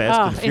flying fast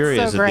and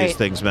furious so at these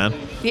things, man.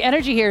 The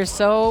energy here is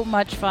so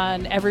much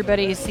fun.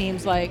 Everybody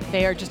seems like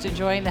they are just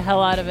enjoying the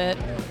hell out of it.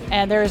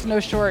 And there is no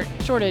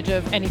shortage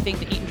of anything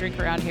to eat and drink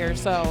around here.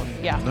 So,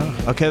 yeah.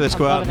 Oh, okay, let's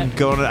go out and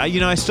go on.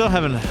 I still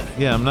haven't,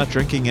 I'm not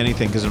drinking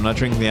anything because I'm not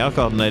drinking the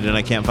alcohol tonight and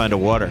I can't find a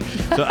water.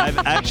 So I've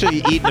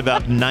actually eaten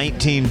about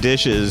 19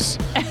 dishes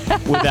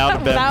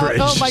without a beverage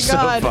oh my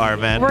God. so far,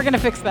 man. We're going to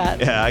fix that.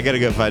 Yeah, I got to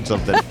go find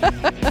something.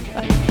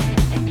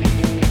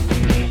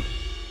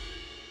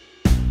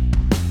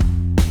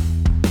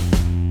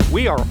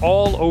 We are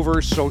all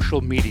over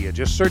social media.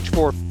 Just search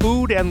for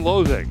Food and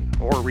Loathing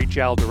or reach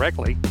Al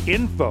directly,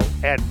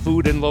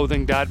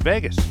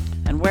 info@foodandloathing.vegas.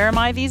 And where am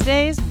I these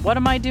days? What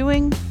am I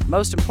doing?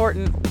 Most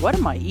important, what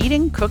am I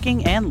eating,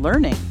 cooking, and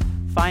learning?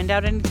 Find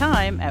out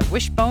anytime at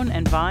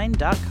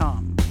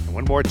wishboneandvine.com. And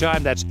one more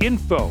time, that's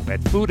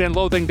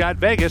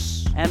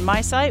info@foodandloathing.vegas. And my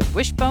site,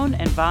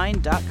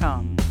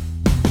 wishboneandvine.com.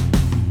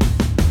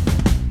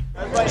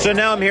 So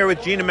now I'm here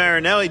with Gina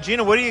Marinelli.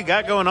 Gina, what do you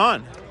got going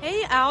on?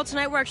 Hey, Al.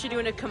 Tonight we're actually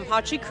doing a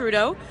Campacci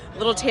Crudo, a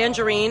little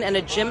tangerine, and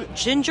a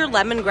ginger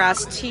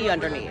lemongrass tea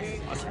underneath.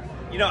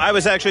 I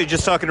was actually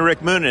just talking to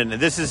Rick Moonen.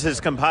 This is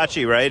his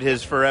Campacci, right?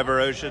 His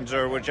Forever Oceans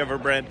or whichever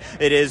brand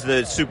it is,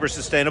 the super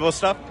sustainable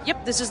stuff?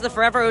 Yep, this is the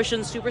Forever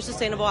Ocean, super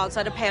sustainable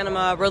outside of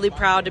Panama. Really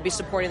proud to be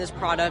supporting this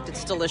product.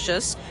 It's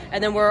delicious.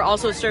 And then we're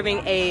also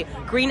serving a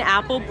green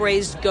apple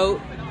braised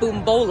goat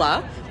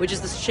boombola, which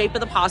is the shape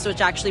of the pasta,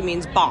 which actually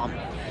means bomb.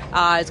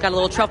 It's got a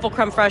little truffle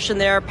creme fraiche in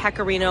there,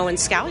 pecorino, and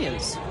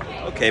scallions.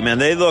 Okay, man,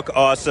 they look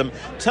awesome.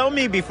 Tell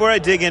me, before I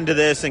dig into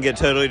this and get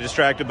totally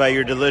distracted by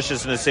your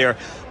deliciousness here,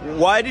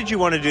 why did you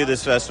want to do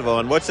this festival,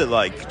 and what's it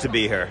like to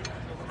be here?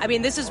 I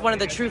mean, this is one of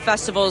the true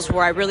festivals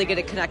where I really get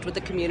to connect with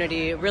the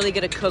community, really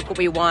get to cook what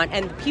we want,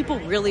 and people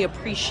really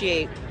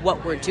appreciate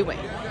what we're doing.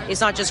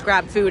 It's not just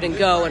grab food and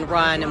go and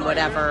run and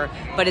whatever,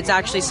 but it's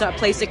actually a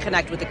place to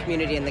connect with the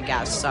community and the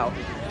guests. So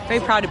very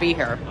proud to be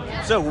here.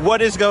 So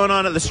what is going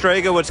on at La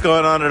Strega? What's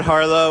going on at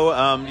Harlow?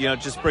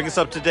 Just bring us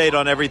up to date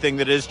on everything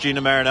that is Gina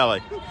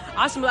Marinelli.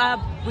 Awesome.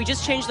 We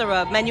just changed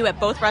the menu at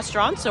both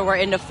restaurants, so we're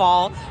into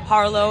fall,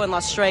 Harlow and La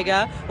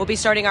Strega. We'll be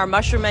starting our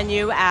mushroom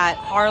menu at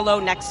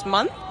Harlow next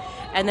month.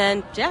 And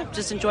then,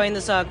 just enjoying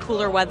this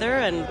cooler weather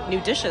and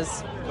new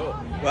dishes. Cool.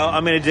 Well,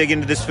 I'm going to dig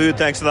into this food.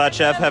 Thanks a lot,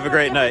 Chef. Have a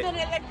great night.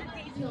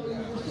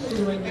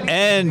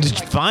 And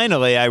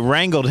finally, I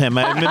wrangled him.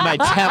 I'm in my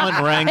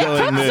talent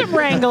wrangling mood. Some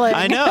wrangling.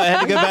 I know. I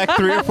had to go back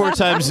 3 or 4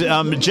 times.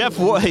 Jeff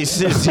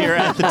Weiss is here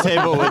at the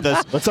table with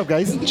us. What's up,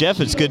 guys? Jeff,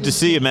 it's good to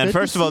see you, man. Good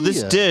First of all,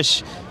 this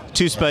dish,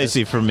 too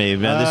spicy for me,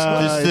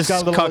 man. This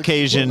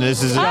Caucasian,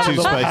 this is too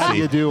spicy. How do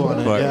you do on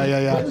it?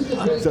 Yeah.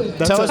 So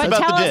tell us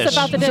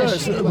about the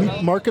dish.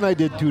 Mark and I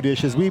did 2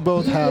 dishes. We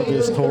both have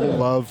this total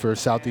love for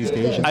Southeast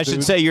Asian I food.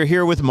 should say you're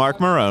here with Mark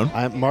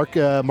Marone. Mark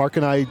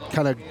and I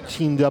kind of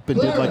teamed up and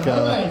did like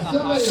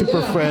a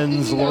Super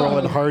Friends, Laurel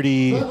and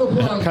Hardy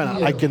kind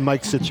of Ike and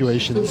Mike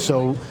situation.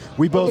 So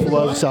we both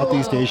love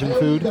Southeast Asian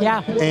food.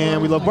 Yeah.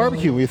 And we love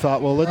barbecue. We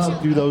thought, well, let's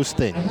do those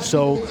things.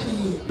 So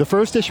the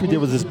first dish we did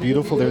was this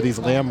beautiful. They're these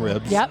lamb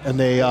ribs. Yep. And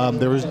they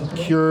was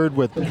cured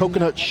with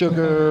coconut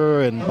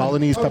sugar and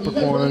Balinese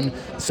peppercorn,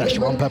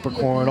 Szechuan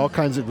peppercorn, all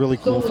kinds of really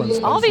cool fun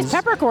spices. All these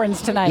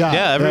peppercorns tonight.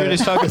 Yeah,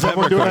 everybody's talking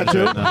peppercorns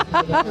right now.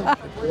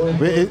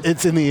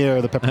 It's in the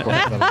air, the peppercorns.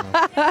 I don't know.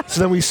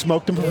 So then we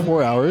smoked them for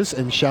 4 hours,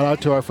 and shout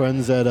out to our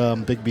friends at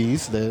Big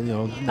B's.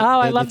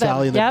 I love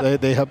Italian, them.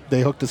 Yep.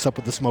 They hooked us up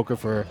with the smoker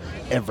for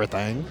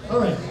everything.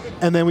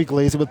 And then we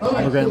glazed it with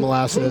pomegranate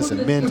molasses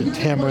and mint and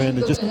tamarind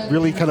and just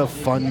really kind of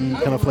fun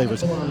kind of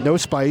flavors. No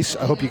spice.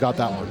 I hope you got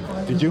that one.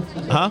 Did you?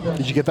 Huh?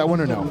 Did you get that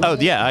one or no? Oh,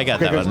 yeah, I got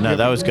that one. No,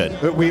 that was good.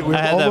 We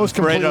I had almost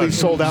that right completely on,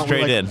 sold out.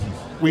 straight in.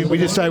 We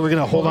decided we're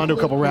going to hold on to a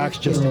couple racks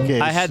just in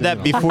case. I had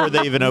that before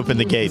they even opened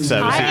the gates.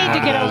 I need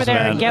to get over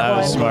there and get I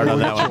was one. smart on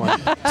that one.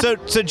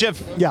 So Jeff,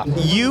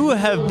 you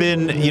have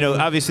been,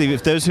 obviously,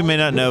 if those who may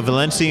not know,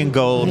 Valencian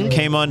Gold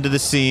came onto the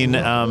scene,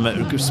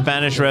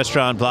 Spanish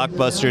restaurant,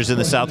 Blockbusters in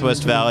the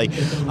Southwest Valley.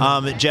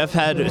 Jeff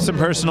had some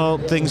personal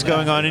things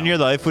going on in your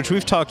life, which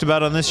we've talked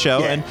about on this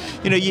show, and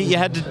you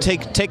had to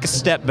take a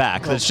step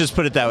back. Let's just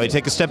put it that way.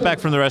 Take a step back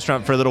from the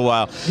restaurant for a little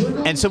while.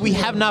 And so we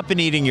have not been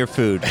eating your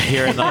food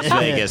here in Las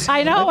Vegas.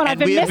 I know, and I've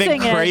been missing it.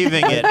 We have been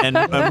craving it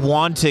and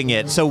wanting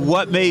it. So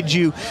what made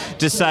you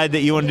decide that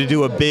you wanted to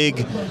do a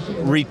big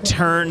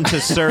return to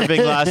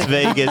serving Las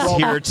Vegas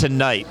here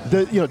tonight?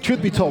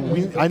 Truth be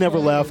told, I never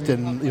left,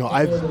 and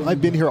I've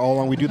been here all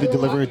along. We do the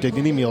Delivery of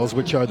Dignity meals,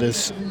 which are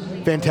this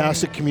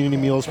fantastic community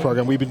meals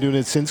program. We've been doing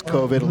it since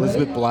COVID.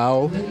 Elizabeth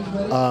Blau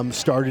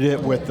started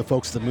it with the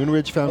folks at the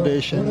Moonridge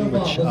Foundation,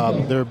 which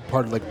they're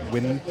part of the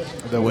Wynn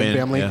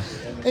family. Yeah.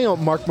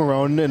 Mark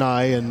Marone and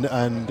I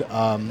and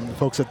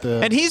folks at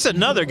the... And he's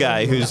another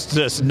guy who's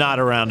just not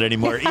around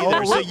anymore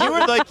either. So you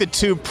were like the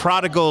two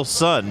prodigal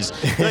sons,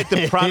 like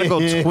the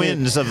prodigal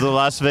twins of the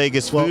Las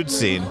Vegas food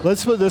scene.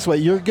 Let's put it this way.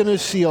 You're going to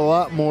see a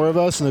lot more of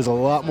us, and there's a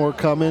lot more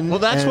coming. Well,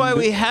 that's why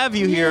we have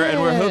you here,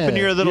 and we're hoping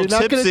you're a little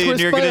tipsy and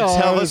you're going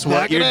to tell us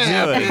what you're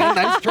doing.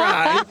 Nice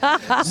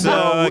try.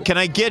 So can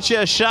I get you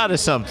a shot of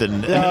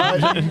something?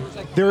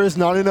 There is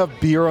not enough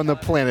beer on the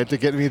planet to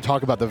get me to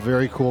talk about the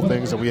very cool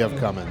things that we have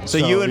coming. So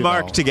you and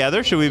Mark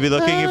together, should we be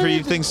looking for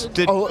you things?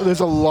 There's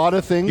a lot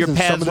of things. Your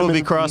paths will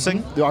be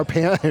crossing? Our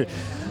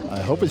I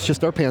hope it's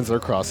just our pans that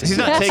are crossing. He's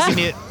not taking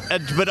you,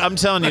 but I'm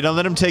telling you, don't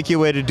let him take you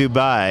away to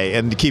Dubai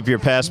and keep your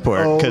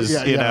passport, because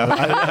you know.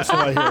 That's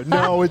what I hear.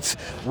 No,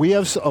 we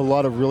have a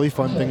lot of really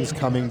fun things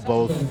coming,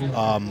 both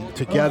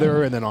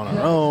together and then on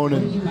our own,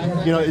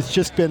 and it's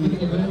just been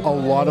a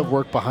lot of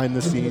work behind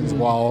the scenes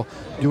while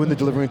doing the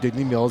Delivering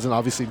Dignity Meals, and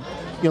obviously,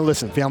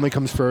 listen, family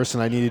comes first,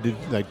 and I needed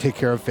to take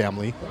care of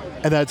family,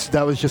 and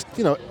that was just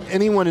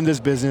anyone in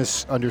this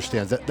business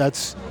understands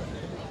that's.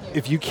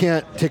 If you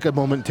can't take a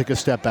moment, take a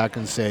step back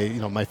and say,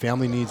 my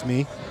family needs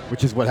me,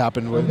 which is what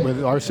happened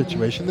with our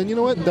situation, then you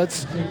know what?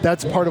 That's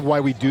part of why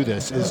we do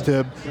this, is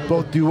to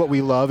both do what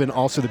we love and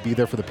also to be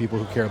there for the people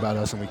who care about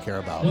us and we care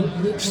about.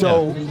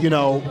 So,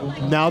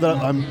 now that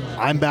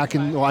I'm back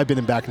I've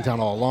been back in town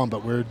all along,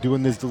 but we're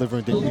doing this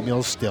Delivering Dignity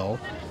Meals still.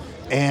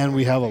 And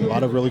we have a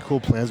lot of really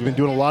cool plans. We've been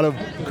doing a lot of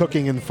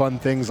cooking and fun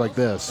things like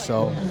this.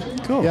 So,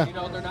 cool. Yeah.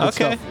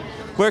 Okay.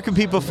 Where can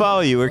people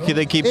follow you? Where can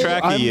they keep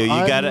track of you?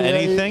 You got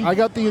anything? I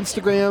got the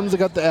Instagrams. I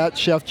got the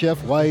 @Chef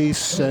Jeff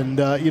Weiss, and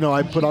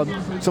I put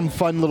on some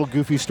fun little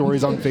goofy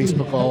stories on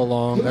Facebook all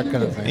along, that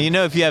kind of thing. And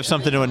if you have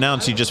something to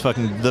announce, you just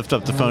fucking lift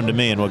up the phone to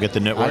me, and we'll get the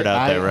word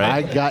out there,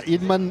 right? I got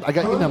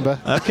your number.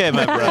 Okay,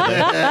 my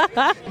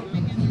brother.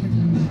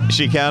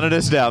 She counted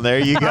us down. There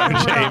you go,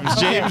 James.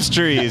 James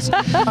Trees.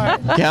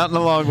 Counting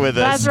along with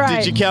us. That's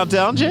right. Did you count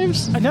down,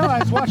 James? No, I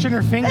was watching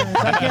her fingers.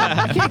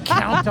 I can't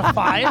count to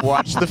 5.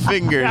 Watch the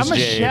fingers, I'm a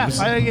James.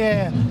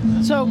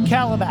 chef. So,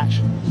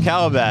 Calabash.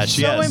 Calabash,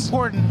 yes. So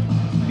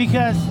important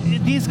because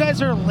these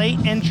guys are late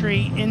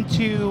entry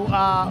into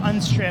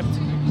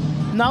Unstripped.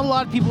 Not a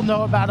lot of people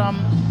know about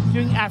them.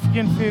 Doing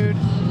African food.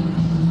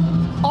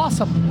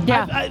 Awesome.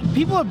 Yeah.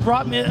 People have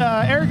brought me,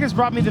 Eric has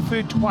brought me the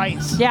food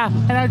twice. Yeah.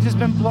 And I've just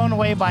been blown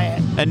away by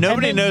it. And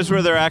nobody knows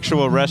where their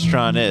actual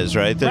restaurant is,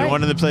 right? They're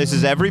one of the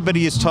places,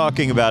 everybody is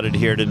talking about it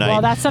here tonight.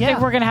 Well, that's something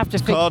we're going to have to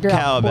figure out. Called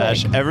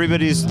Calabash.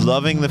 Everybody's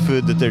loving the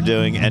food that they're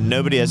doing, and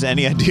nobody has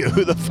any idea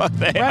who the fuck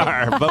they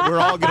are. But we're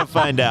all going to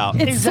find out.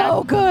 It's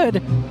so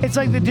good. It's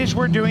like the dish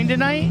we're doing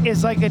tonight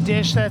is like a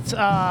dish that's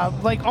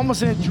like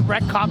almost a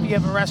direct copy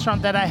of a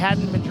restaurant that I had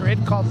in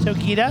Madrid called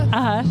Toquita.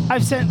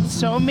 I've sent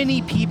so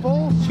many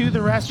people to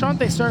the restaurant,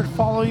 they started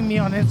following me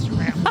on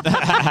Instagram.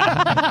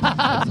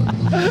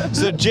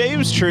 So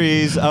James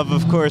Trees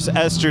of course,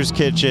 Esther's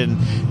Kitchen,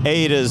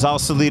 Ada's, Al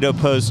Solito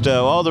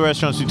Posto, all the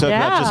restaurants we talk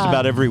about just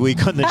about every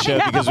week on the show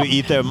because we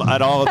eat them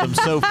at all of them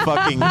so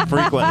fucking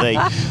frequently.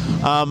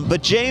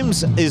 But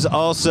James is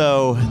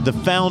also the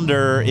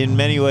founder in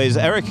many ways.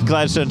 Eric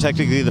Gladstone,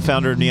 technically the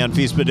founder of Neon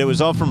Feast, but it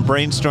was all from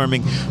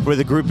brainstorming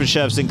with a group of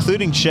chefs,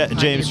 including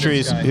James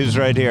Trees, who's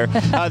right here.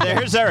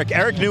 There's Eric.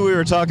 Eric knew we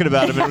were talking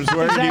about him and was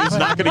worried he was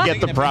not going to get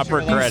the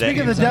proper credit. Speak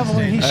of the devil,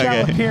 and he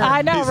shall appear.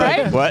 I know,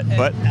 right? What?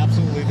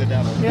 Absolutely the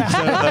devil.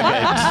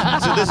 Yeah.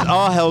 So this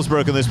all hell's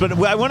broken loose. But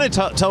I want to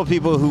tell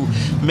people who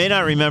may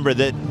not remember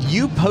that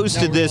you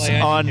posted this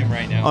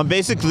on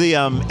basically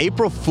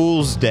April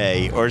Fool's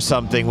Day or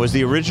something was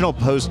the original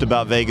post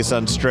about Vegas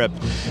Unstripped.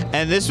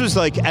 And this was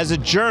like, as a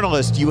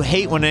journalist, you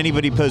hate when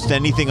anybody posts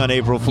anything on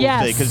April Fool's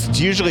Day because it's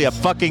usually a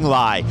fucking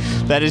lie.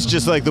 That is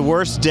just like the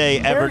worst day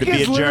ever to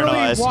be a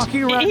journalist.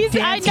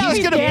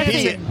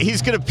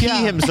 He's gonna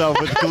pee himself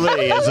with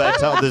glee as I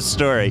tell this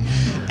story.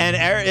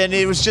 And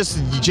it was just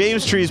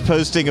James Trees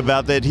posting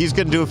about that he's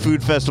going to do a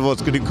food festival.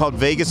 It's going to be called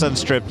Vegas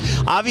Unstripped.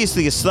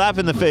 Obviously, a slap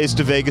in the face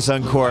to Vegas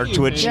Uncorked,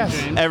 which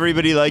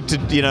everybody liked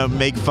to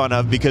make fun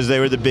of because they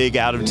were the big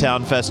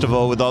out-of-town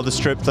festival with all the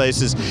strip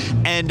places.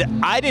 And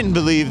I didn't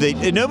believe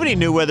that nobody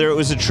knew whether it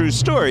was a true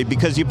story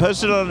because you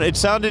posted on. It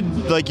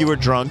sounded like you were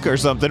drunk or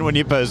something when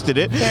you posted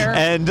it,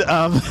 and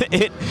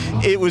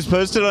it was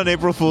posted on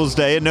April Fool's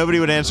Day, and nobody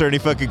would answer any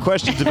fucking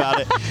questions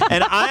about it.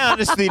 And I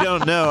honestly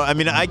don't know. I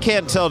mean, I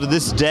can't tell to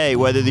this day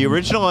whether the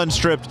original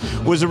Unstripped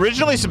was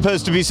originally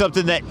supposed to be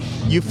something that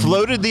you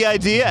floated the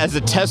idea as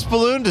a test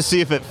balloon to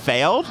see if it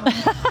failed.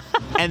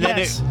 And then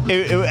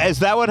is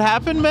that what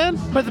happened, man?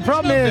 But the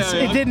problem is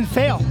it didn't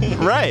fail.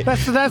 Right.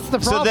 That's the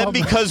problem. So then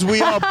because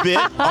we all bit,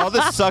 all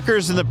the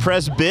suckers in the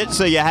press bit,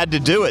 so you had to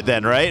do it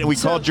then, right? And we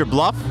called your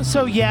bluff?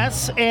 So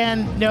yes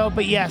and no,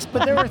 but yes.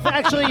 But there was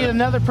actually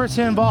another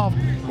person involved.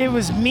 It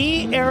was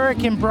me,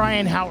 Eric, and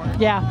Brian Howard.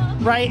 Yeah.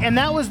 Right? And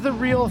that was the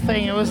real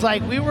thing. It was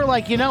like, we were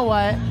like, you know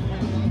what?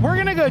 We're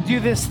going to go do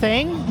this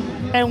thing.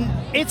 And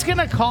it's going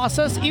to cost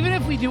us, even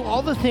if we do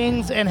all the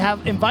things and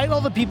invite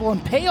all the people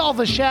and pay all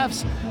the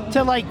chefs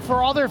to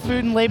for all their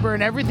food and labor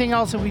and everything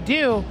else that we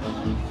do,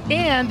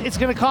 and it's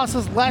going to cost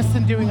us less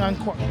than doing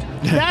Uncorked.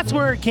 That's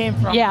where it came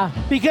from. Yeah.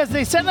 Because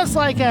they sent us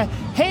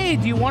hey,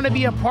 do you want to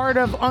be a part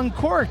of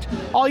Uncorked?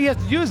 All you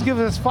have to do is give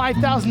us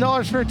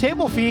 $5,000 for a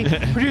table fee,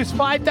 produce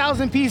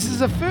 5,000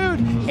 pieces of food,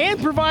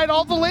 and provide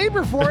all the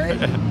labor for it.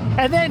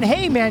 And then,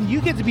 hey, man,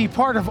 you get to be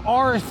part of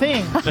our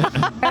thing.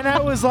 And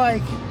I was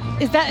like...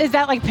 Is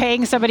that like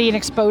paying somebody an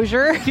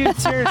exposure? Dude,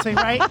 seriously,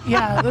 right?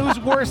 Yeah, it was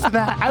worse than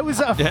that. I was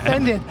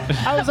offended.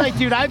 I was like,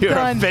 dude, You're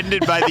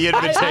offended by the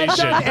invitation. I've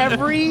done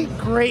every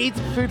great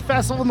food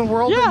festival in the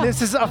world, and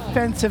this is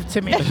offensive to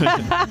me.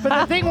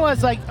 But the thing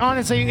was,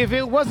 honestly, if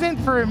it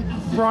wasn't for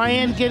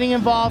Brian getting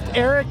involved,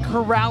 Eric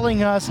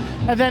corralling us,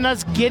 and then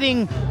us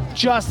getting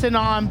Justin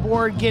on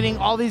board, getting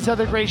all these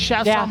other great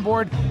chefs on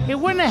board, it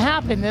wouldn't have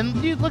happened. And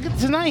dude, look at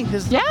tonight.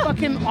 This is a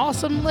fucking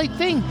awesome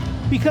thing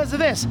because of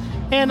this.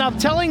 And I'm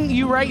telling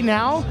you right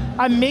now,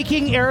 I'm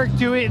making Eric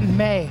do it in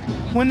May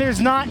when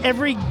there's not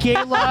every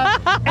gala,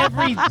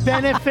 every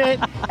benefit,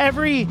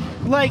 every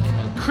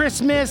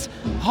Christmas,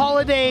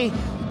 holiday,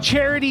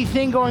 charity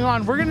thing going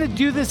on. We're going to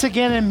do this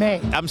again in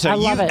May. I'm sorry,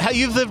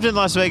 you've lived in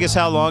Las Vegas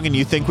how long, and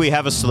you think we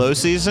have a slow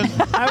season?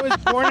 I was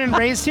born and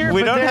raised here.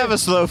 We don't have a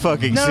slow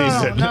fucking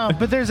season. No,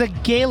 but there's a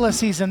gala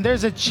season.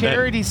 There's a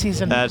charity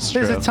season. That's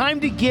true. There's a time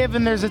to give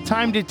and there's a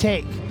time to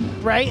take,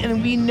 right?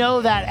 And we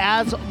know that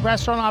as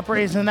restaurant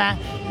operators and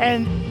that.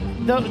 And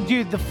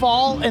the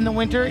fall and the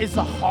winter is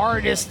the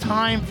hardest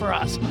time for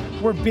us.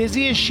 We're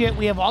busy as shit.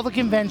 We have all the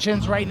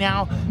conventions right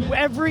now.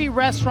 Every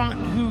restaurant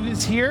who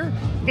is here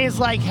is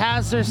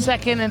has their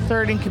second and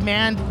third in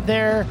command.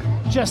 They're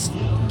just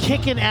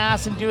kicking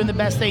ass and doing the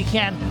best they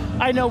can.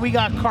 I know we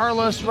got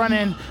Carlos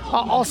running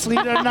all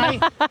Sleeto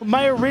tonight.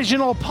 My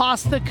original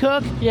pasta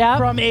cook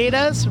from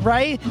Ada's,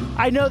 right?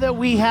 I know that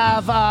we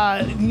have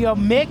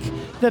Mick,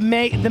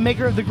 the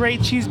maker of the great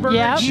cheeseburger.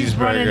 Yep. He's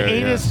running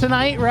Ada's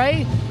tonight,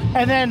 right?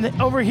 And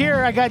then over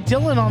here, I got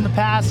Dylan on the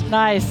pass.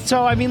 Nice.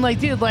 So, I mean,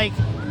 dude,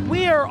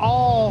 we are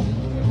all,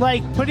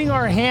 putting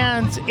our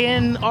hands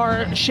in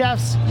our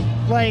chefs',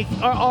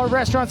 our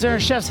restaurants in our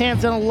chefs'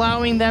 hands and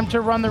allowing them to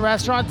run the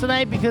restaurant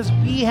tonight because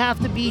we have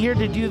to be here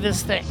to do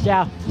this thing.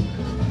 Yeah.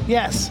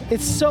 Yes,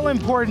 it's so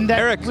important that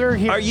Eric, we're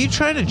here. Are you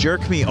trying to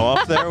jerk me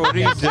off there? What are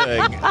you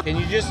doing? Can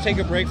you just take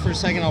a break for a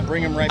second? I'll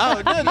bring him right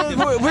back.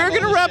 We're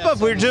going to wrap up.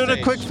 We're doing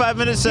a quick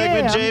 5-minute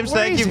segment. James,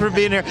 thank you for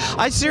being here.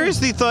 I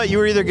seriously thought you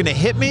were either going to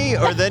hit me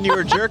or then you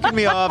were jerking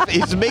me off.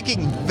 He's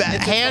making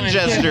hand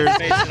gestures.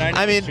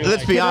 I mean,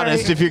 let's be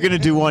honest. If you're going to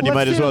do one, you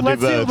might as well do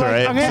both,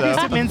 right? I'm going to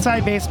do some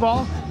inside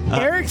baseball.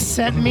 Eric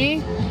sent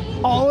me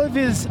all of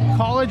his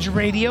college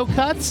radio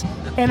cuts,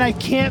 and I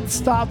can't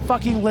stop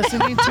fucking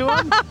listening to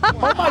him.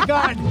 Oh my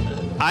God.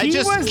 I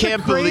just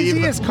can't believe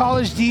he was the craziest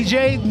college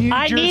DJ New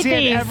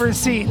Jersey I've ever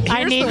seen.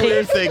 Here's the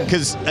weird thing,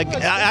 because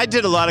I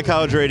did a lot of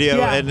college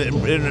radio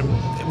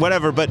and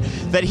whatever, but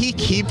that he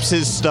keeps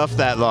his stuff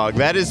that long.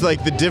 That is the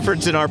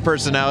difference in our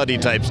personality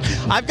types.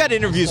 I've got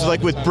interviews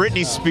with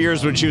Britney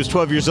Spears when she was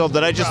 12 years old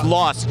that I just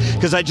lost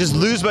because I just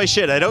lose my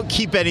shit. I don't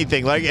keep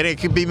anything. And it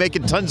could be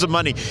making tons of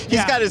money.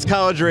 He's got his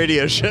college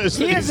radio shows.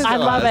 He has his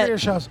radio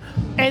shows.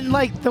 And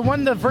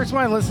the first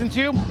one I listened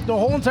to, the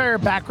whole entire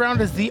background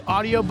is the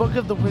audiobook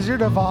of The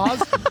Wizard of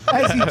Oz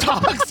as he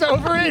talks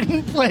over it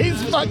and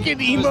plays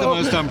fucking emo. It was the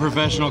most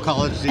unprofessional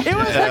college DJ. It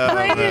was the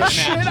greatest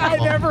shit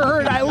I've ever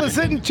heard. I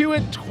listened to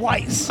it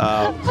twice. It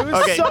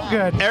was so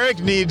good.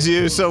 Eric needs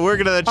you, so we're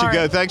going to let you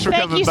go. Thanks for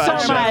coming by, so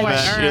Chef much.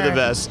 Matt. You're the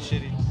best.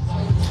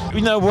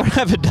 We're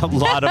having a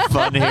lot of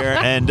fun here,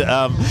 and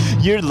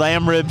your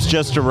lamb ribs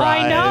just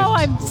arrived. I know.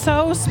 I'm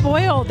so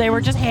spoiled. They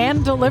were just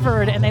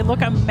hand-delivered, and they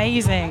look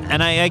amazing.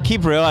 And I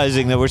keep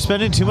realizing that we're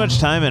spending too much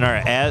time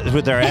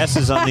with our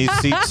asses on these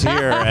seats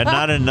here and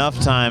not enough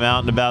time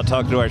out and about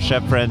talking to our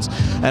chef friends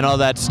and all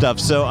that stuff.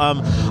 So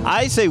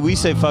we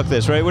say fuck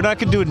this, right? We're not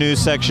going to do a news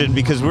section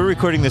because we're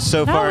recording this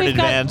so far in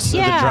advance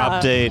of the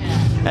drop date.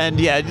 And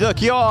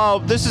look, y'all,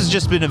 this has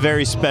just been a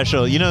very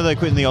special,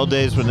 like in the old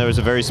days when there was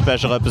a very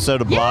special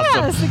episode of Blossom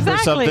or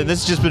something.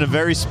 This has just been a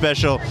very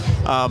special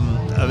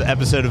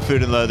episode of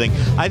Food and Loathing.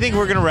 I think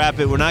we're going to wrap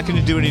it. We're not going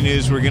to do any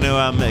news. We're going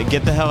to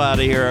get the hell out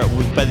of here.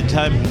 By the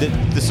time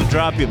this will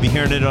drop, you'll be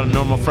hearing it on a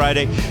normal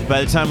Friday.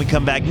 By the time we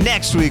come back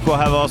next week, we'll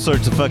have all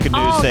sorts of fucking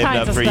news saved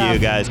up for you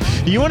guys.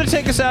 Do you want to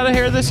take us out of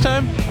here this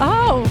time?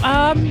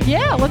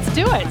 Yeah, let's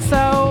do it. So,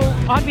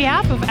 on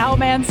behalf of Al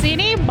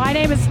Mancini, my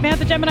name is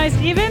Samantha Gemini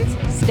Stevens.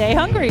 Stay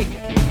hungry.